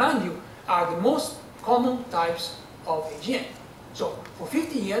I remind you are the most common types of AGN. So for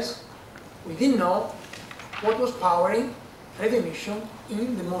 50 years, we didn't know what was powering radio emission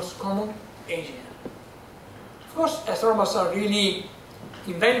in the most common AGN. Of course, astronomers are really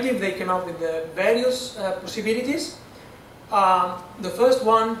inventive. They came up with various possibilities. The first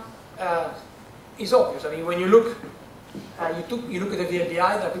one is obvious. I mean, when you look, you look at the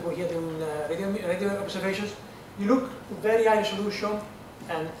VLBI. There are people here doing radio observations. You look at very high resolution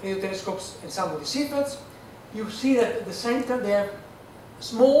and radio telescopes and some of the CFETs. You see that at the center they have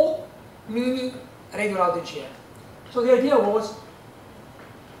small, mini radio loud AGN. So the idea was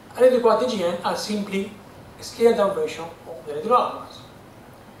radio loud AGN are simply a scaled down version of the radio loud ones.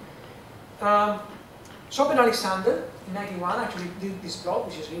 Chop and Alexander in 1991 actually did this plot,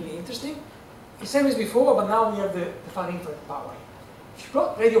 which is really interesting. It's same as before, but now we have the far infrared power. If you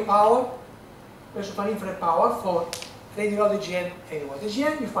plot radio power versus far infrared power for radio loud AGN and radio watt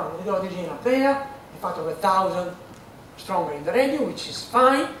AGN, you find radio loud AGN up there, a factor of 1,000 stronger in the radio, which is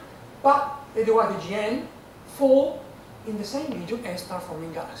fine, but radio watt AGN fall in the same region as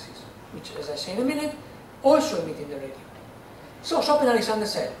star-forming galaxies, which, as I say in a minute, also emit in the radio. So Chop and Alexander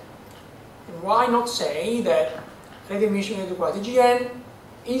said, why not say that radio emission radio watt AGN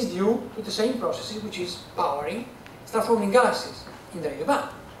is due to the same processes which is powering star-forming galaxies in the radio band?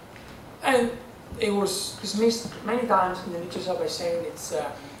 And it was dismissed many times in the literature by saying it's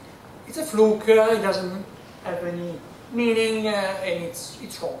a fluke, it doesn't have any meaning, and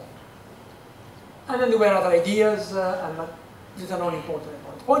it's wrong. And then there were other ideas, and these are not important.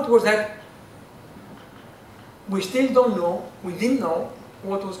 The point was that we still don't know, we didn't know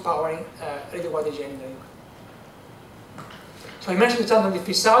what was powering radio watt AGN in the radio band. So I mentioned the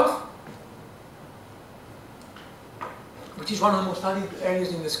 150 south, which is one of the most studied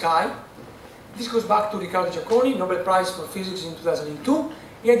areas in the sky. This goes back to Riccardo Giacconi, Nobel Prize for Physics in 2002.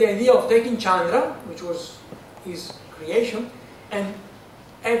 He had the idea of taking Chandra, which was his creation, and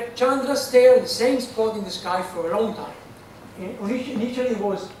have Chandra stare at the same spot in the sky for a long time. Initially it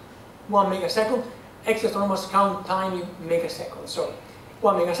was 1 megasecond. Astronomers count time in megaseconds. So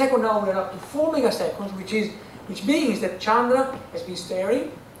 1 megasecond, now we're up to 4 megaseconds, which means that Chandra has been staring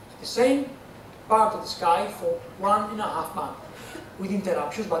at the same part of the sky for 1.5 months, with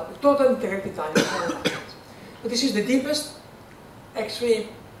interruptions, but the total integrated time is 1.5 months. So this is the deepest X-ray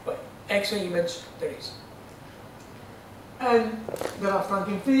image there is. And there are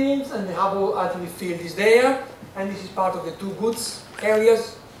Franklin fields, and the Hubble Ultimate Field is there, and this is part of the two GOODS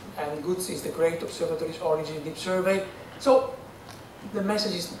areas, and GOODS is the Great Observatories Origin Deep Survey. So the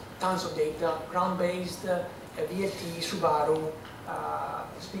message is tons of data, ground-based, VLT, Subaru,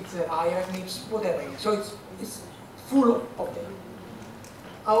 Spitzer, IRF, NIPS, whatever. So it's full of data.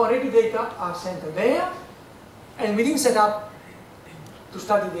 Our radio data are centered there, and we didn't set up to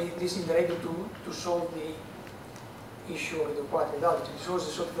study this in the radio to solve the issue of the quad radiology. This was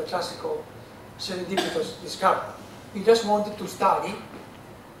a sort of a classical serendipitous discovery. We just wanted to study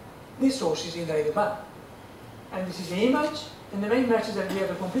these sources in the radio band. And this is the image, and the main message is that we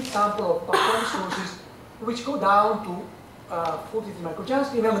have a complete sample of part sources which go down to 40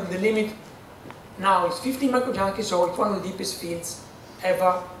 microjunsky. Remember the limit now is 15 microjunsky, so it's one of the deepest fields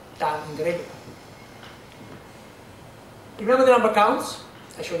ever done in the radio. Remember the number counts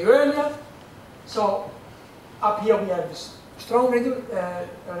I showed you earlier. So up here we have this strong radio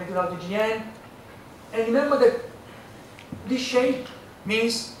loud AGN, and remember that this shape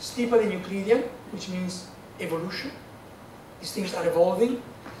means steeper than Euclidean, which means evolution. These things are evolving,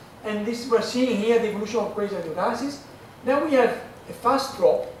 and this we're seeing here the evolution of quasi-radio galaxies. Then we have a fast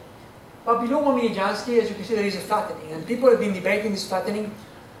drop, but below 1 millijansky, as you can see, there is a flattening, and people have been debating this flattening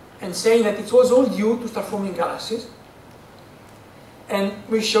and saying that it was all due to star-forming galaxies. And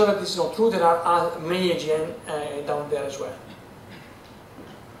we show that this is not true. There are many AGN down there as well.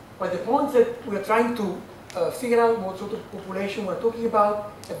 But the point that we are trying to figure out what sort of population we're talking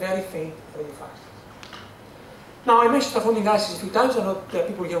about, a very faint radio factor. Now, I mentioned star-forming galaxies a few times. I know there are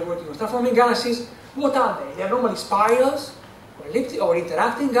people here working on star-forming galaxies. What are they? They are normally spirals or elliptic or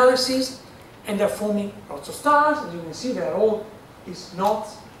interacting galaxies, and they're forming lots of stars. As you can see, they are all these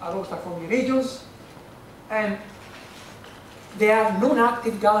knots are all star-forming regions, and they are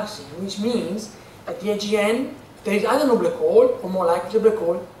non-active galaxies, which means that the AGN, there is either no black hole, or more likely the black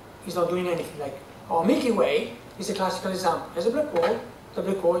hole is not doing anything. Like our Milky Way is a classical example. As a black hole, the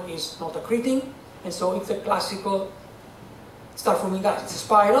black hole is not accreting, and so it's a classical star-forming galaxy. It's a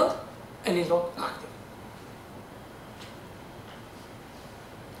spiral, and it's not active.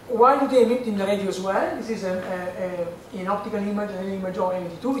 Why do they emit in the radio as well? This is an optical image, an image of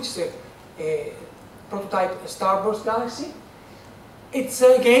MD2, which is a prototype starburst galaxy. It's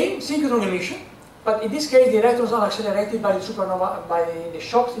again synchrotron emission, but in this case the electrons are accelerated by the supernova, by the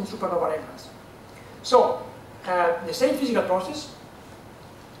shocks in supernova remnants. So the same physical process,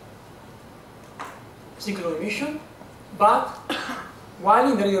 synchrotron emission, but while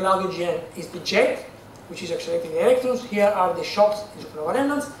in the radio-loud AGN is the jet, which is accelerating the electrons, here are the shocks in supernova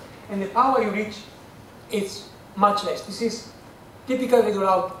remnants, and the power you reach is much less. This is typical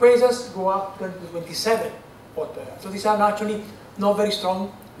radio-loud quasars go up to 27 watt per Hz. So these are naturally not very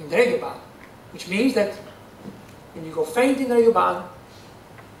strong in the radio band, which means that when you go faint in the radio band,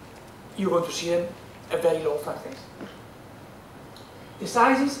 you're going to see them at very low flux density. The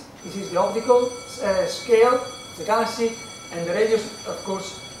sizes, this is the optical scale of the galaxy, and the radius, of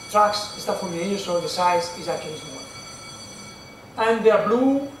course, tracks the star-forming radius, so the size is actually small. And they are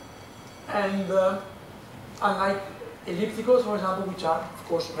blue, and unlike ellipticals, for example, which are, of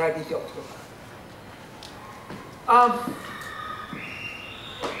course, radically optical.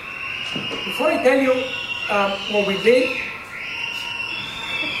 Before I tell you what we did,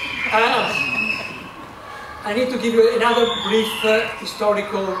 I need to give you another brief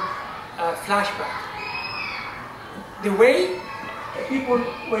historical flashback. The way people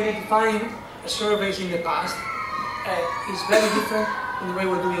were identifying surveys in the past is very different from the way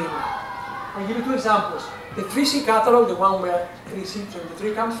we're doing it now. I'll give you two examples. The 3C catalog, the one where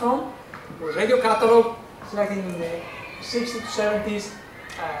 3C73 comes from, was radio catalog, selected in the 60s to 70s,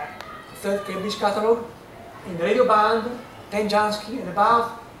 third Cambridge catalog. In the radio band, 10 Jansky and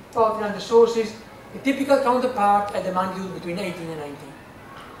above, about 300 sources, the typical counterpart at the magnitude between 18 and 19.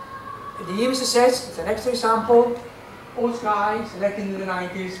 The EMSSS, it's an X-ray sample, all sky, selected in the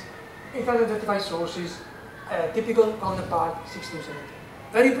 90s, 835 sources, typical counterpart 16 to 17.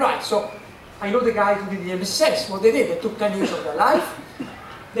 Very bright. So I know the guys who did the EMSSS, what they did, they took 10 years of their life,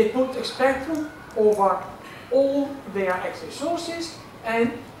 they put a spectrum over all their X-ray sources,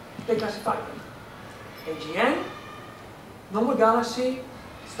 and they classified them. AGN, normal galaxy,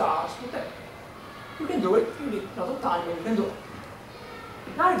 stars, whatever. You can do it, you need a lot of time, but you can do it.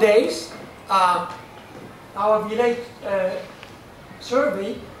 Nowadays, our VLA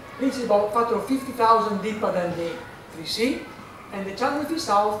survey reaches about a factor of 50,000 deeper than the 3C, and the channel to the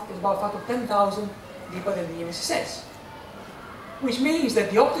south is about a factor of 10,000 deeper than the EMSSS. Which means that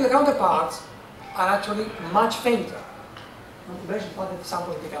the optical counterparts are actually much fainter. Not to mention the fact that the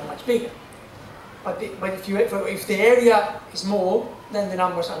samples become much bigger. But if the area is small, then the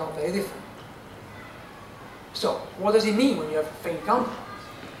numbers are not very different. So, what does it mean when you have faint counterparts?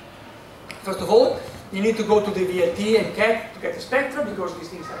 First of all, you need to go to the VLT and CAT to get the spectra, because these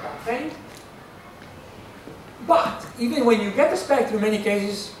things are kind of faint. But even when you get the spectrum, in many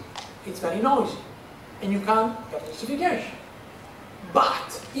cases, it's very noisy, and you can't get classification.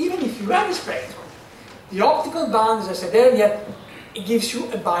 But even if you have a spectrum, the optical band, as I said earlier, it gives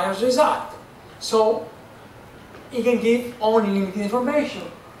you a biased result. So it can give only limited information,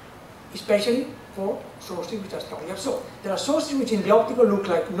 especially for sources which are strongly absorbed. There are sources which in the optical look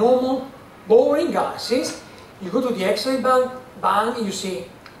like normal, boring galaxies. You go to the X-ray band and you see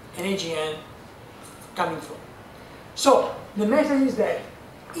an AGN coming through. So the message is that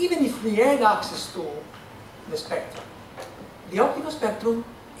even if we had access to the spectrum, the optical spectrum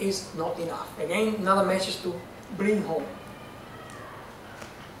is not enough. Again, another message to bring home,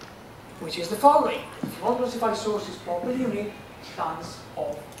 which is the following. If you want to classify sources properly, you need tons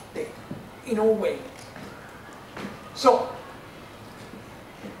of data in all ways. So,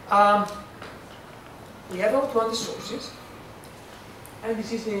 we have about 200 sources, and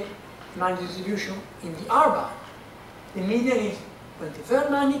this is the magnitude distribution in the R band. The median is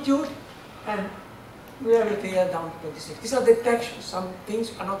 23rd magnitude, and we have a tail down to 26. These are detections. Some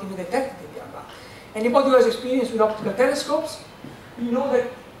things are not even detected in the R band. Anybody who has experience with optical telescopes, you know that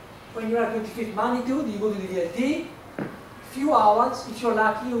when you are at 25th magnitude, you go to the VLT, few hours, if you're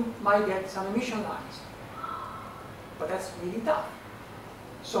lucky, you might get some emission lines. But that's really tough.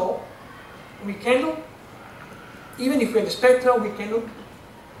 So, we cannot, even if we have the spectra, we cannot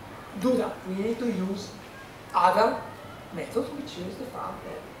do that. We need to use other methods, which is the fact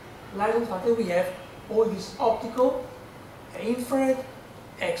that, like the fact that we have all these optical, infrared,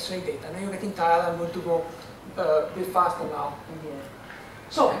 X-ray data. Now you're getting tired, I'm going to go a bit faster now in the end.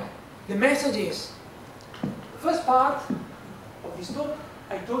 So, the message is, first part of this talk,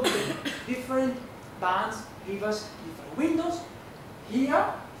 I told you different bands give us different windows. Here,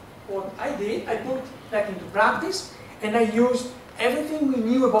 what I did, I put that into practice, and I used everything we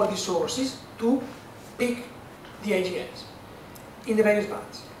knew about the sources to pick the AGNs in the various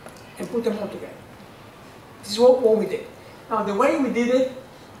bands and put them all together. This is what we did. Now, the way we did it,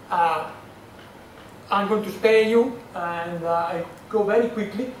 I'm going to spare you, and I go very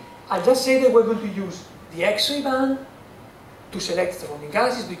quickly. I just say that we're going to use the X-ray band to select the forming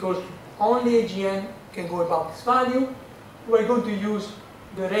galaxies because only AGN can go above this value. We're going to use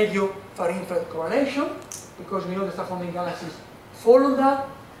the radio far-infrared correlation because we know the star-forming galaxies fall on that,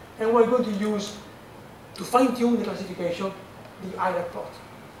 and we're going to use, to fine-tune the classification, the IRAC plot.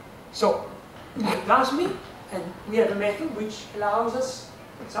 So, you ask me, and we have a method which allows us,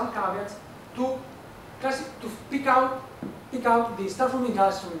 with some caveats, to pick out the star-forming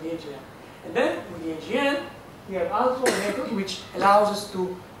galaxies from the AGN. And then, with the AGN, we have also a method which allows us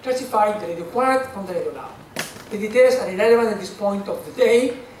to classify the radio quiet from the radio loud. The details are irrelevant at this point of the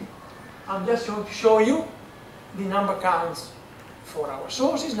day. I'm just going to show you the number counts for our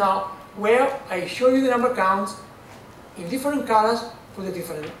sources now, where I show you the number counts in different colors for the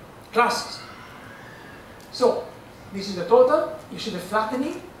different classes. So, this is the total. You see the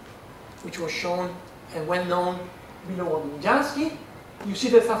flattening, which was shown and well known below 1 millijansky. You see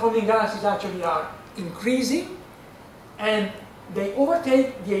that star-forming galaxies actually are increasing, and they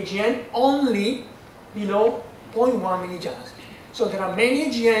overtake the AGN only below 0.1 millijansky. So there are many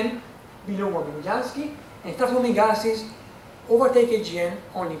AGN below 1 millijansky, and star-forming galaxies overtake AGN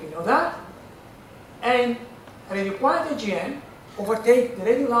only below that, and radio quiet AGN overtake the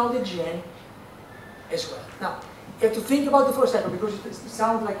radio loud AGN as well. Now, you have to think about it for a second because it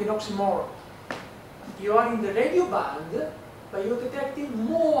sounds like an oxymoron. You are in the radio band, but you're detecting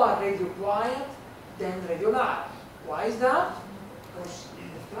more radio quiet than radio loud. Why is that? Because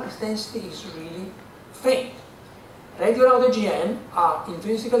the flux density is really faint. Radio loud AGN are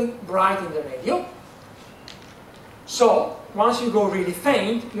intrinsically bright in the radio. So, once you go really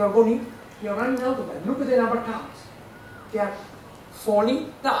faint, you're running out of them. Look at the number counts. They are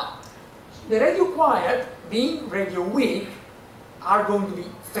falling down. The radio quiet, being radio weak, are going to be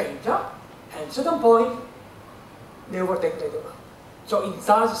fainter, and at a certain point, they overtake radio loud. So it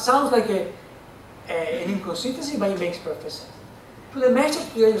sounds like an inconsistency, but it makes perfect sense. So the message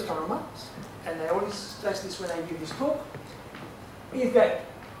to the radio astronomers, and I always stress this when I give this talk, is that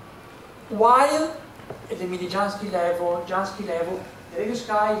while at the millijansky level, the radio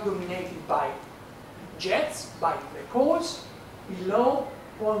sky is dominated by jets, by black holes. Below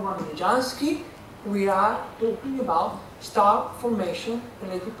 0.1 millijansky, we are talking about star formation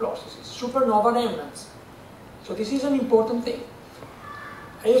related processes, supernova remnants. So this is an important thing.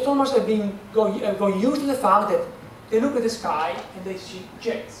 Astronomers have been going used to the fact that they look at the sky and they see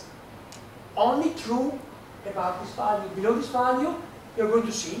jets. Only true about this value. Below this value, you're going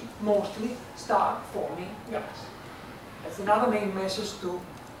to see mostly star-forming galaxies. That's another main message to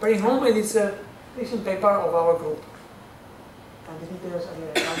bring home, and it's a recent paper of our group. And the details are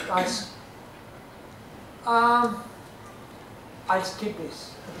here. I'll skip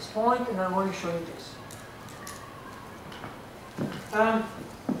this at this point, and I'm going to show you this.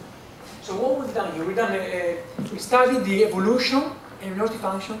 So what we've done here, we studied the evolution and velocity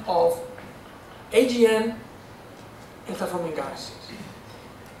function of AGN and star-forming galaxies.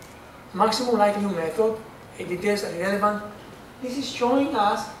 Maximum likelihood method, details are irrelevant. This is showing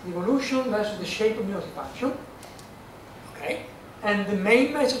us the evolution versus the shape of velocity function. Okay? And the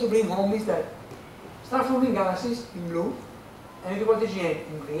main message to bring home is that star-forming galaxies in blue and AGN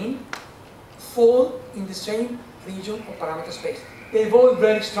in green fall in the same region of parameter space. They evolve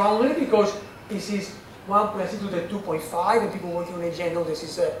very strongly because this is 1 plus e to the 2.5, and people working on AGN know this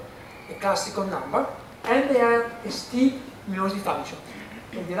is a classical number, and they are a steep velocity function.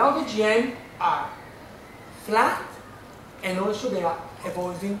 And the loud AGN are flat, and also they are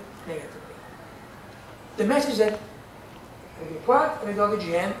evolving negatively. The message is that radio quiet and radio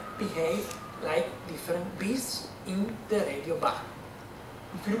AGN behave like different beasts in the radio band.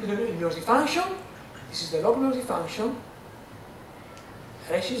 If you look at the velocity function, this is the log velocity function,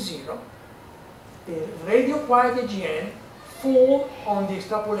 H is 0. The radio quiet AGN fall on the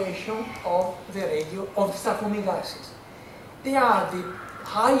extrapolation of the star-forming galaxies. They are the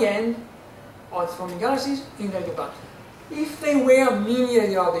high end of star-forming galaxies in radio band. If they were mini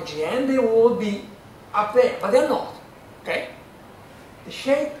radio AGN, they would be up there, but they're not. Okay? The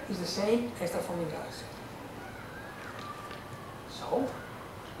shape is the same as star-forming galaxies. So,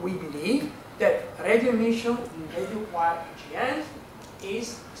 we believe that radio emission in radio-acquired AGN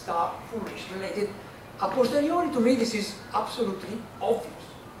is star formation related. A posteriori, to me, this is absolutely obvious.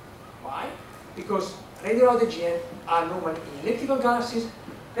 Why? Because radio-acquired AGN are normally in elliptical galaxies,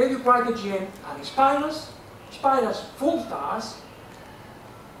 radio-acquired AGN are in spirals, spirals full stars.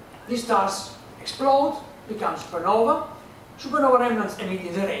 These stars explode, become supernova. Supernova remnants emit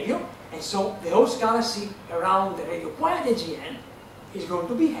in the radio, and so the host galaxy around the radio-acquired AGN is going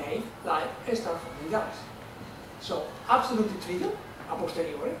to behave like a star-forming galaxy. So, absolutely trivial, a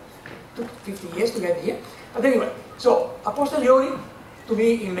posteriori. Took 50 years to get here. But anyway, so, a posteriori, to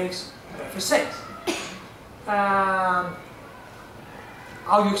me, it makes perfect sense. How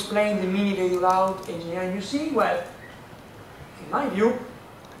do you explain the mini radio loud AGN you see? Well, in my view,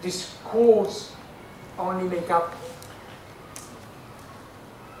 these cores only make up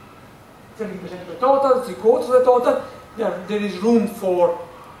 30% of the total, 3/4 of the total. There is room for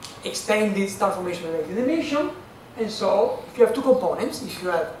extended star formation related emission, and so if you have two components, if you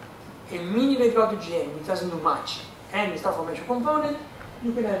have a mini radio AGN which doesn't do much and the star formation component,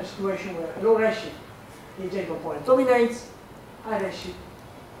 you can have a situation where a low redshift AGN component dominates, high redshift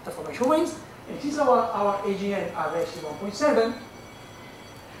star formation wins, and since our AGN are redshift 1.7,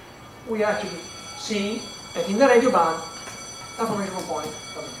 we actually see that in the radio band, star formation component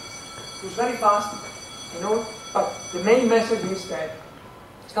dominates. It was very fast, you know, but the main message is that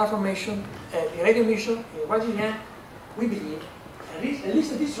star formation, the radio emission, the AGN, we believe, at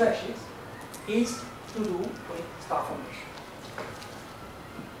least at this redshift, is to do with star formation.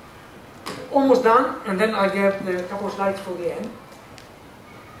 Almost done, and then I'll get a couple of slides for the end.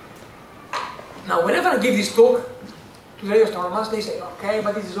 Now, whenever I give this talk to the radio astronomers, they say, okay,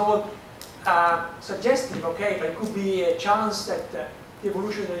 but this is all suggestive, okay, but it could be a chance that the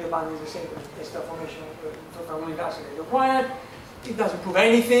evolution of the radio band is the same as star formation from one galaxy radio acquired. It doesn't prove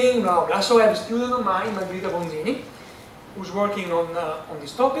anything, blah, blah. So I have a student of mine, Margherita Bonzini, who's working on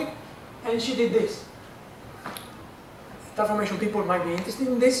this topic, and she did this. Star formation people might be interested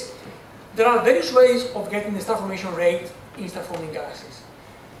in this. There are various ways of getting the star formation rate in star forming galaxies,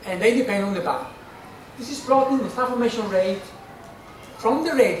 and they depend on the band. This is plotting the star formation rate from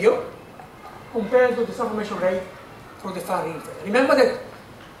the radio compared to the star formation rate from the far infrared. Remember that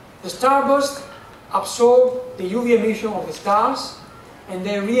the starburst absorb the UV emission of the stars and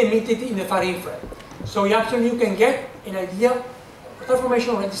they re-emit it in the far infrared. So you can get an idea of star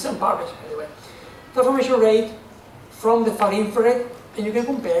formation rate, this is unpublished by the way, star formation rate from the far infrared, and you can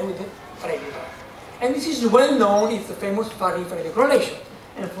compare with the radio band. And this is well known, it's the famous far infrared correlation.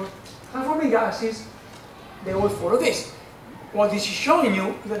 And for star forming galaxies, they all follow this. What this is showing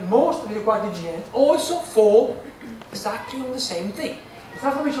you is that most radio-acquired AGN also fall exactly on the same thing. The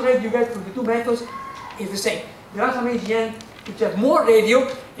star formation rate you get from the two methods is the same. There are some AGN which have more radio,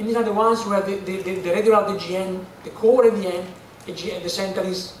 and these are the ones where the radio AGN, the core at the end, the center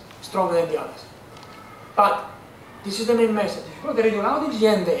is stronger than the others. But this is the main message. If you put the radio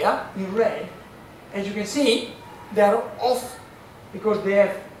AGN there in red, as you can see, they are off because they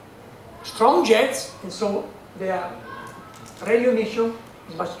have strong jets, and so their radio emission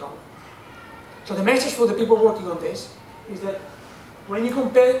is much stronger. So the message for the people working on this is that when you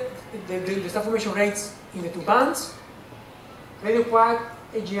compare the star formation rates in the two bands, radio-acquired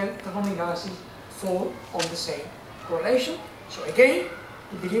AGN star forming galaxies fall on the same correlation. So again,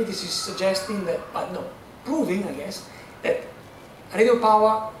 we believe this is suggesting that, but no, proving, I guess, that radio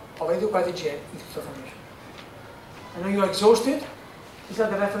power of radio-acquired AGN is star formation. I know you are exhausted. These are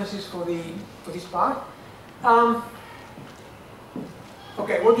the references for this part.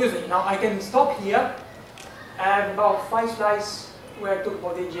 Okay, what do you think? Now I can stop here. I have about 5 slides where I talk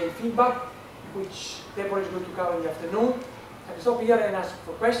about the AGN feedback, which Deborah is going to cover in the afternoon. I can stop here and ask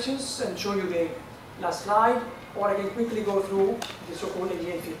for questions and show you the last slide, or I can quickly go through the so-called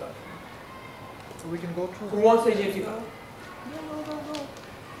AGN feedback. We can go through. Who wants the AGN feedback?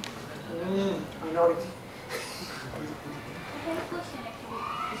 Minority. I have a question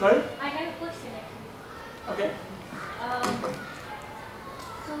actually. Sorry? I have a question actually. Okay.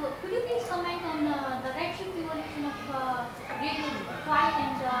 So could you please comment on the redshift evolution of radio quiet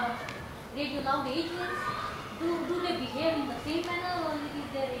and radio loud AGNs? Do they behave in the same manner, or is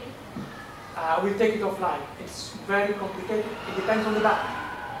there a We'll take it offline. It's very complicated. It depends on the band.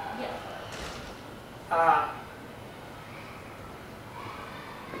 yeah?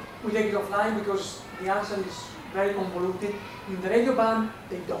 We take it offline because the answer is very convoluted. In the radio band,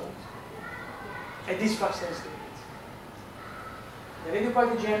 they don't. At this fast sensitivity. The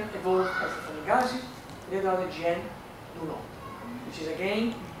radio-acquired AGN evolve as the forming galaxies, the radio AGN do not. Which is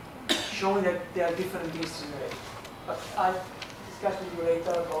again showing that there are different things in the radio. But discuss with you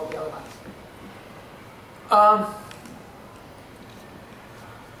later about the other bands.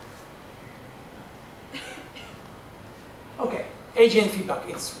 Okay, AGN feedback.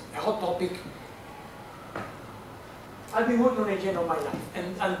 It's a hot topic. I've been working on AGN all my life,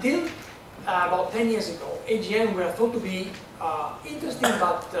 and until about 10 years ago, AGN were thought to be interesting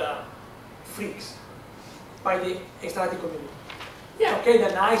but freaks by the extragalactic community. Yeah, okay,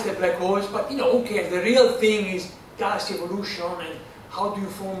 they're nice, they're black holes, but you know, okay, the real thing is galaxy evolution and how do you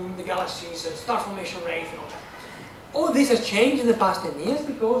form the galaxies and star formation rates and all that. All this has changed in the past 10 years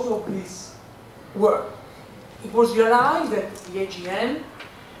because of this work. It was realized that the AGN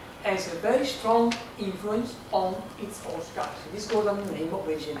has a very strong influence on its host galaxy. This goes under the name of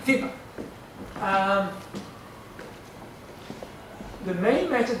AGN feedback. The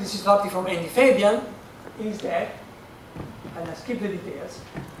main method, this is adopted from Andy Fabian, is that, and I skip the details,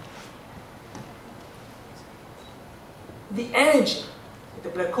 the energy that the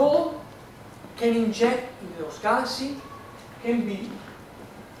black hole can inject into the host galaxy can be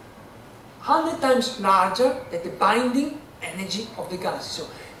 100 times larger than the binding energy of the galaxy.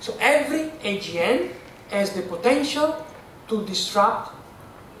 So every AGN has the potential to disrupt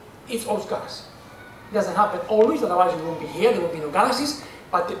its host galaxy. It doesn't happen always, otherwise we won't be here, there will be no galaxies,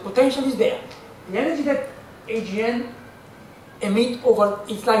 but the potential is there. The energy that AGN emit over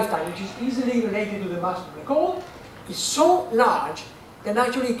its lifetime, which is easily related to the mass of the black hole, is so large that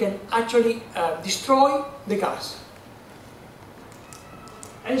actually it can destroy the galaxy.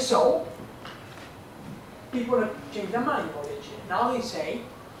 And so, people have changed their mind about AGN. Now they say,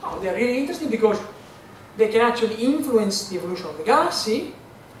 oh, they're really interesting because they can actually influence the evolution of the galaxy,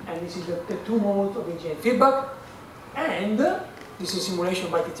 and this is the 2 modes of AGN feedback, and this is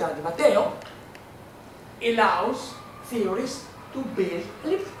simulation by Tiziano Di Matteo, allows theorists to build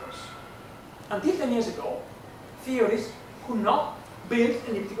ellipticals. Until 10 years ago, theorists could not build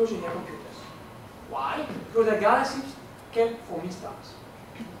ellipticals in their computers. Why? Because the galaxies kept forming stars.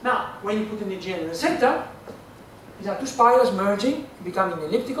 Now, when you put an AGN in the center, these are 2 spirals merging, becoming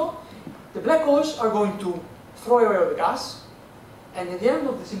elliptical. The black holes are going to throw away all the gas, and at the end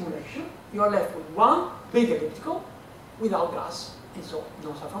of the simulation, you are left with 1 big elliptical without gas, and so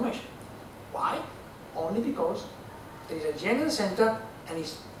no star formation. Why? Only because there is a AGN in the center and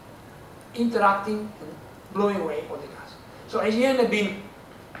it's interacting and blowing away all the gas. So AGN have been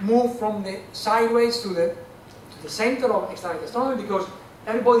moved from the sideways to the center of extragalactic astronomy because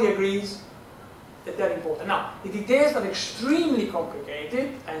everybody agrees that they're important. Now, the details are extremely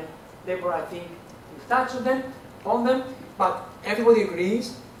complicated, and therefore I think we've touched on them, but everybody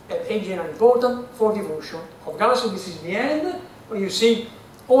agrees that AGN are important for the evolution of galaxies. This is the end, where you see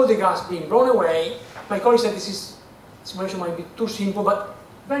all the gas being blown away. My colleague said this simulation might be too simple, but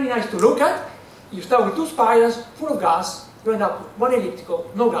very nice to look at. You start with 2 spirals full of gas, you end up with 1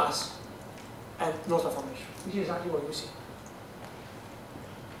 elliptical, no gas, and no star formation, which is exactly what you see.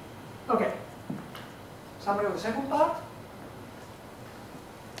 Okay. Summary of the second part.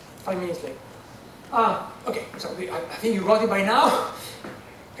 5 minutes late. Okay, so I think you got it by now.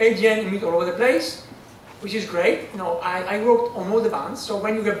 AGN emit all over the place, which is great. You know, I worked on all the bands, so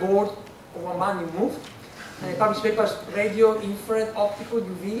when you get bored of one band, you move. And I publish papers: radio, infrared, optical,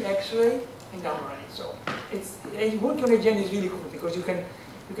 UV, X-ray, and gamma ray. So working on AGN is really cool because you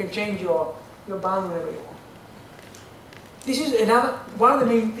can change your band whenever you want. This is one of the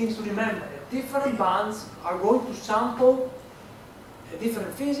main things to remember. Different bands are going to sample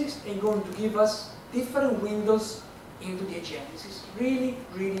different physics and going to give us different windows into the AGN. This is really,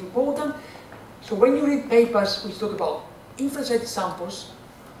 really important. So when you read papers which talk about infrared samples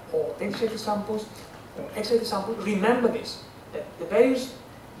or X-ray samples or X-ray samples, remember this, that the various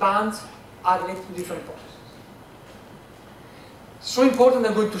bands are related to different processes. So important,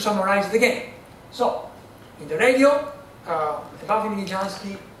 I'm going to summarize it again. So, in the radio, above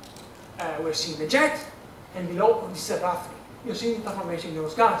Minijansky, we're seeing the jet, and below, this is roughly, you're seeing the formation in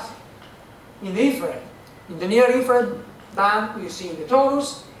those gases. In the infrared, in the near infrared band, we're seeing the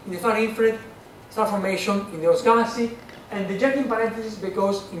torus, in the far infrared, star formation in the host galaxy, and the jet in parentheses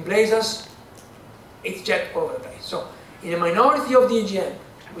because in blazars, it's jet all over the place. So, in a minority of the AGN,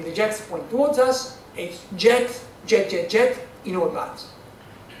 with the jets pointing towards us, it's jet, jet, jet, jet in all bands.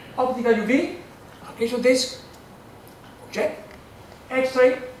 Optical UV, accretion disk, jet.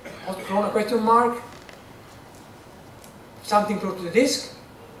 X-ray, corona question mark, something close to the disk,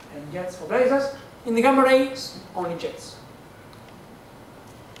 and jets for blazars. In the gamma rays, only jets.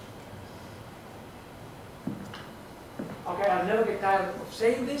 Okay, I'll never get tired of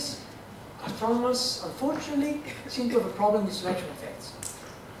saying this. Astronomers, unfortunately, seem to have a problem with selection effects.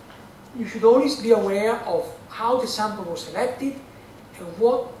 You should always be aware of how the sample was selected and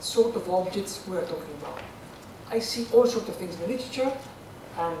what sort of objects we are talking about. I see all sorts of things in the literature,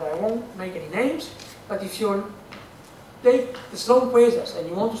 and I won't make any names, but if you take the Sloan quasars and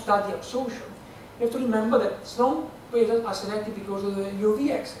you want to study absorption, you have to remember that Sloan quasars are selected because of the UV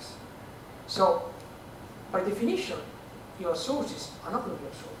axis. So, by definition, your sources are not going to be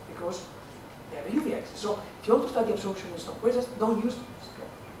absorbed because they have a UV axis. So, if you want to study absorption with Sloan quasars, don't use Sloan.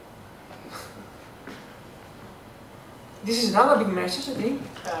 This is another big message, I think,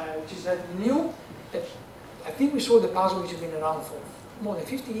 which is that we knew that I think we saw the puzzle which has been around for more than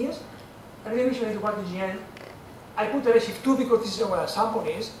 50 years. And the emission what GN, I put a redshift 2 because this is where our sample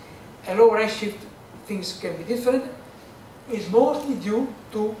is. A low redshift, things can be different. It's mostly due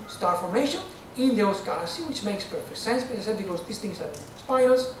to star formation in the Earth's galaxy, which makes perfect sense, as I said, because these things are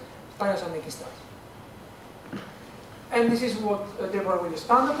spirals are making stars. And this is what Deborah will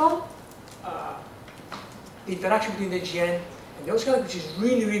expand upon. The interaction between the GN and the Earth's galaxy, which is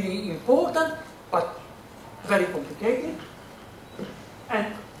really, really important, but very complicated.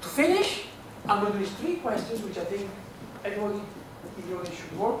 And to finish, I'm going to do these 3 questions, which I think everybody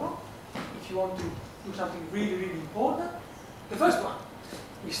should work on if you want to do something really, really important. The first one,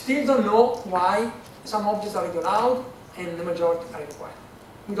 we still don't know why some objects are allowed and the majority are required.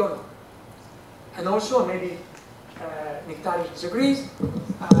 We don't know. And also, maybe Nectarius disagrees,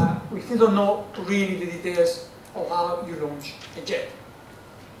 we still don't know really the details of how you launch a jet.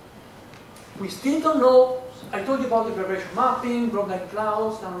 We still don't know, I told you about the vibration mapping, broad-line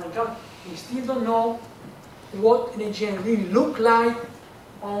clouds, nanoline clouds. We still don't know what an AGN really look like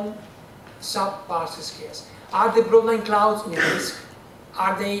on sub-parsec scales. Are the broad-line clouds in a disk?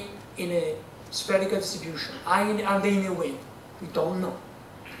 Are they in a spherical distribution? Are they in a wind? We don't know.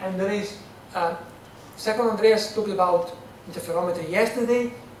 And there is, second Andreas talked about interferometry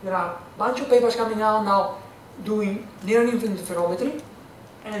yesterday. There are a bunch of papers coming out now doing near-infrared interferometry,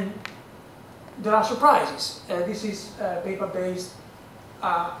 and there are surprises. This is a paper based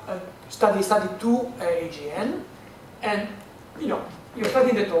study 2 AGN, and you're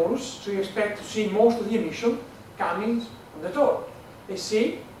studying the torus, so you expect to see most of the emission coming from the torus. They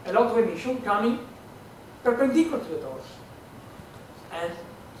see a lot of emission coming perpendicular to the torus. And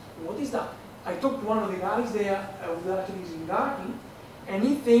what is that? I talked to one of the guys there who actually is in Garkin, and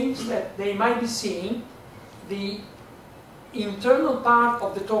he thinks that they might be seeing the internal part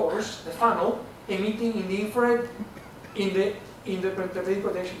of the torus, the funnel, emitting in the infrared in the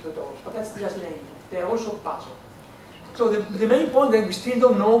perpendicular direction to the torus. But that's just an idea. They're also puzzled. So the main point that we still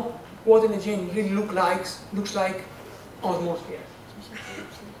don't know what an AGN really looks like on small scale.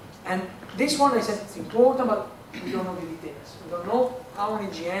 And this one, I said, it's important, but we don't know the details. We don't know how an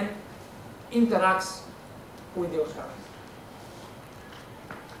AGN interacts with the Earth's galaxy.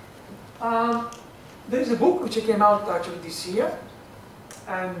 There is a book which came out actually this year,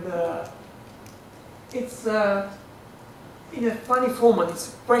 and it's in a funny format.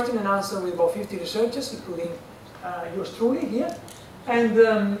 It's question and answer with about 50 researchers, including yours truly here.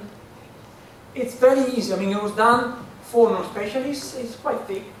 And it's very easy. I mean, it was done for non-specialists. It's quite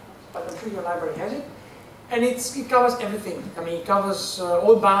thick, but I'm sure your library has it. And it covers everything. I mean, it covers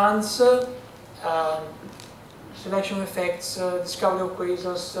all bands, selection effects, discovery of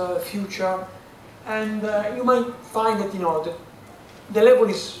quasars, future. And you might find that, the level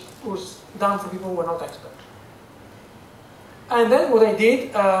was done for people who are not experts. And then what I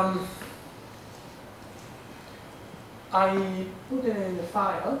did, I put in the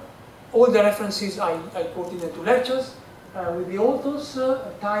file all the references I put in the 2 lectures with the authors,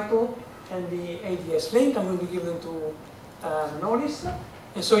 title, and the ADS link. I'm going to give them to Norris.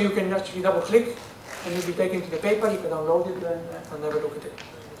 And so you can actually double click and you'll be taken to the paper. You can download it and have a look at it.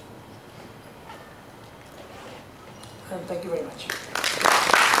 And thank you very much.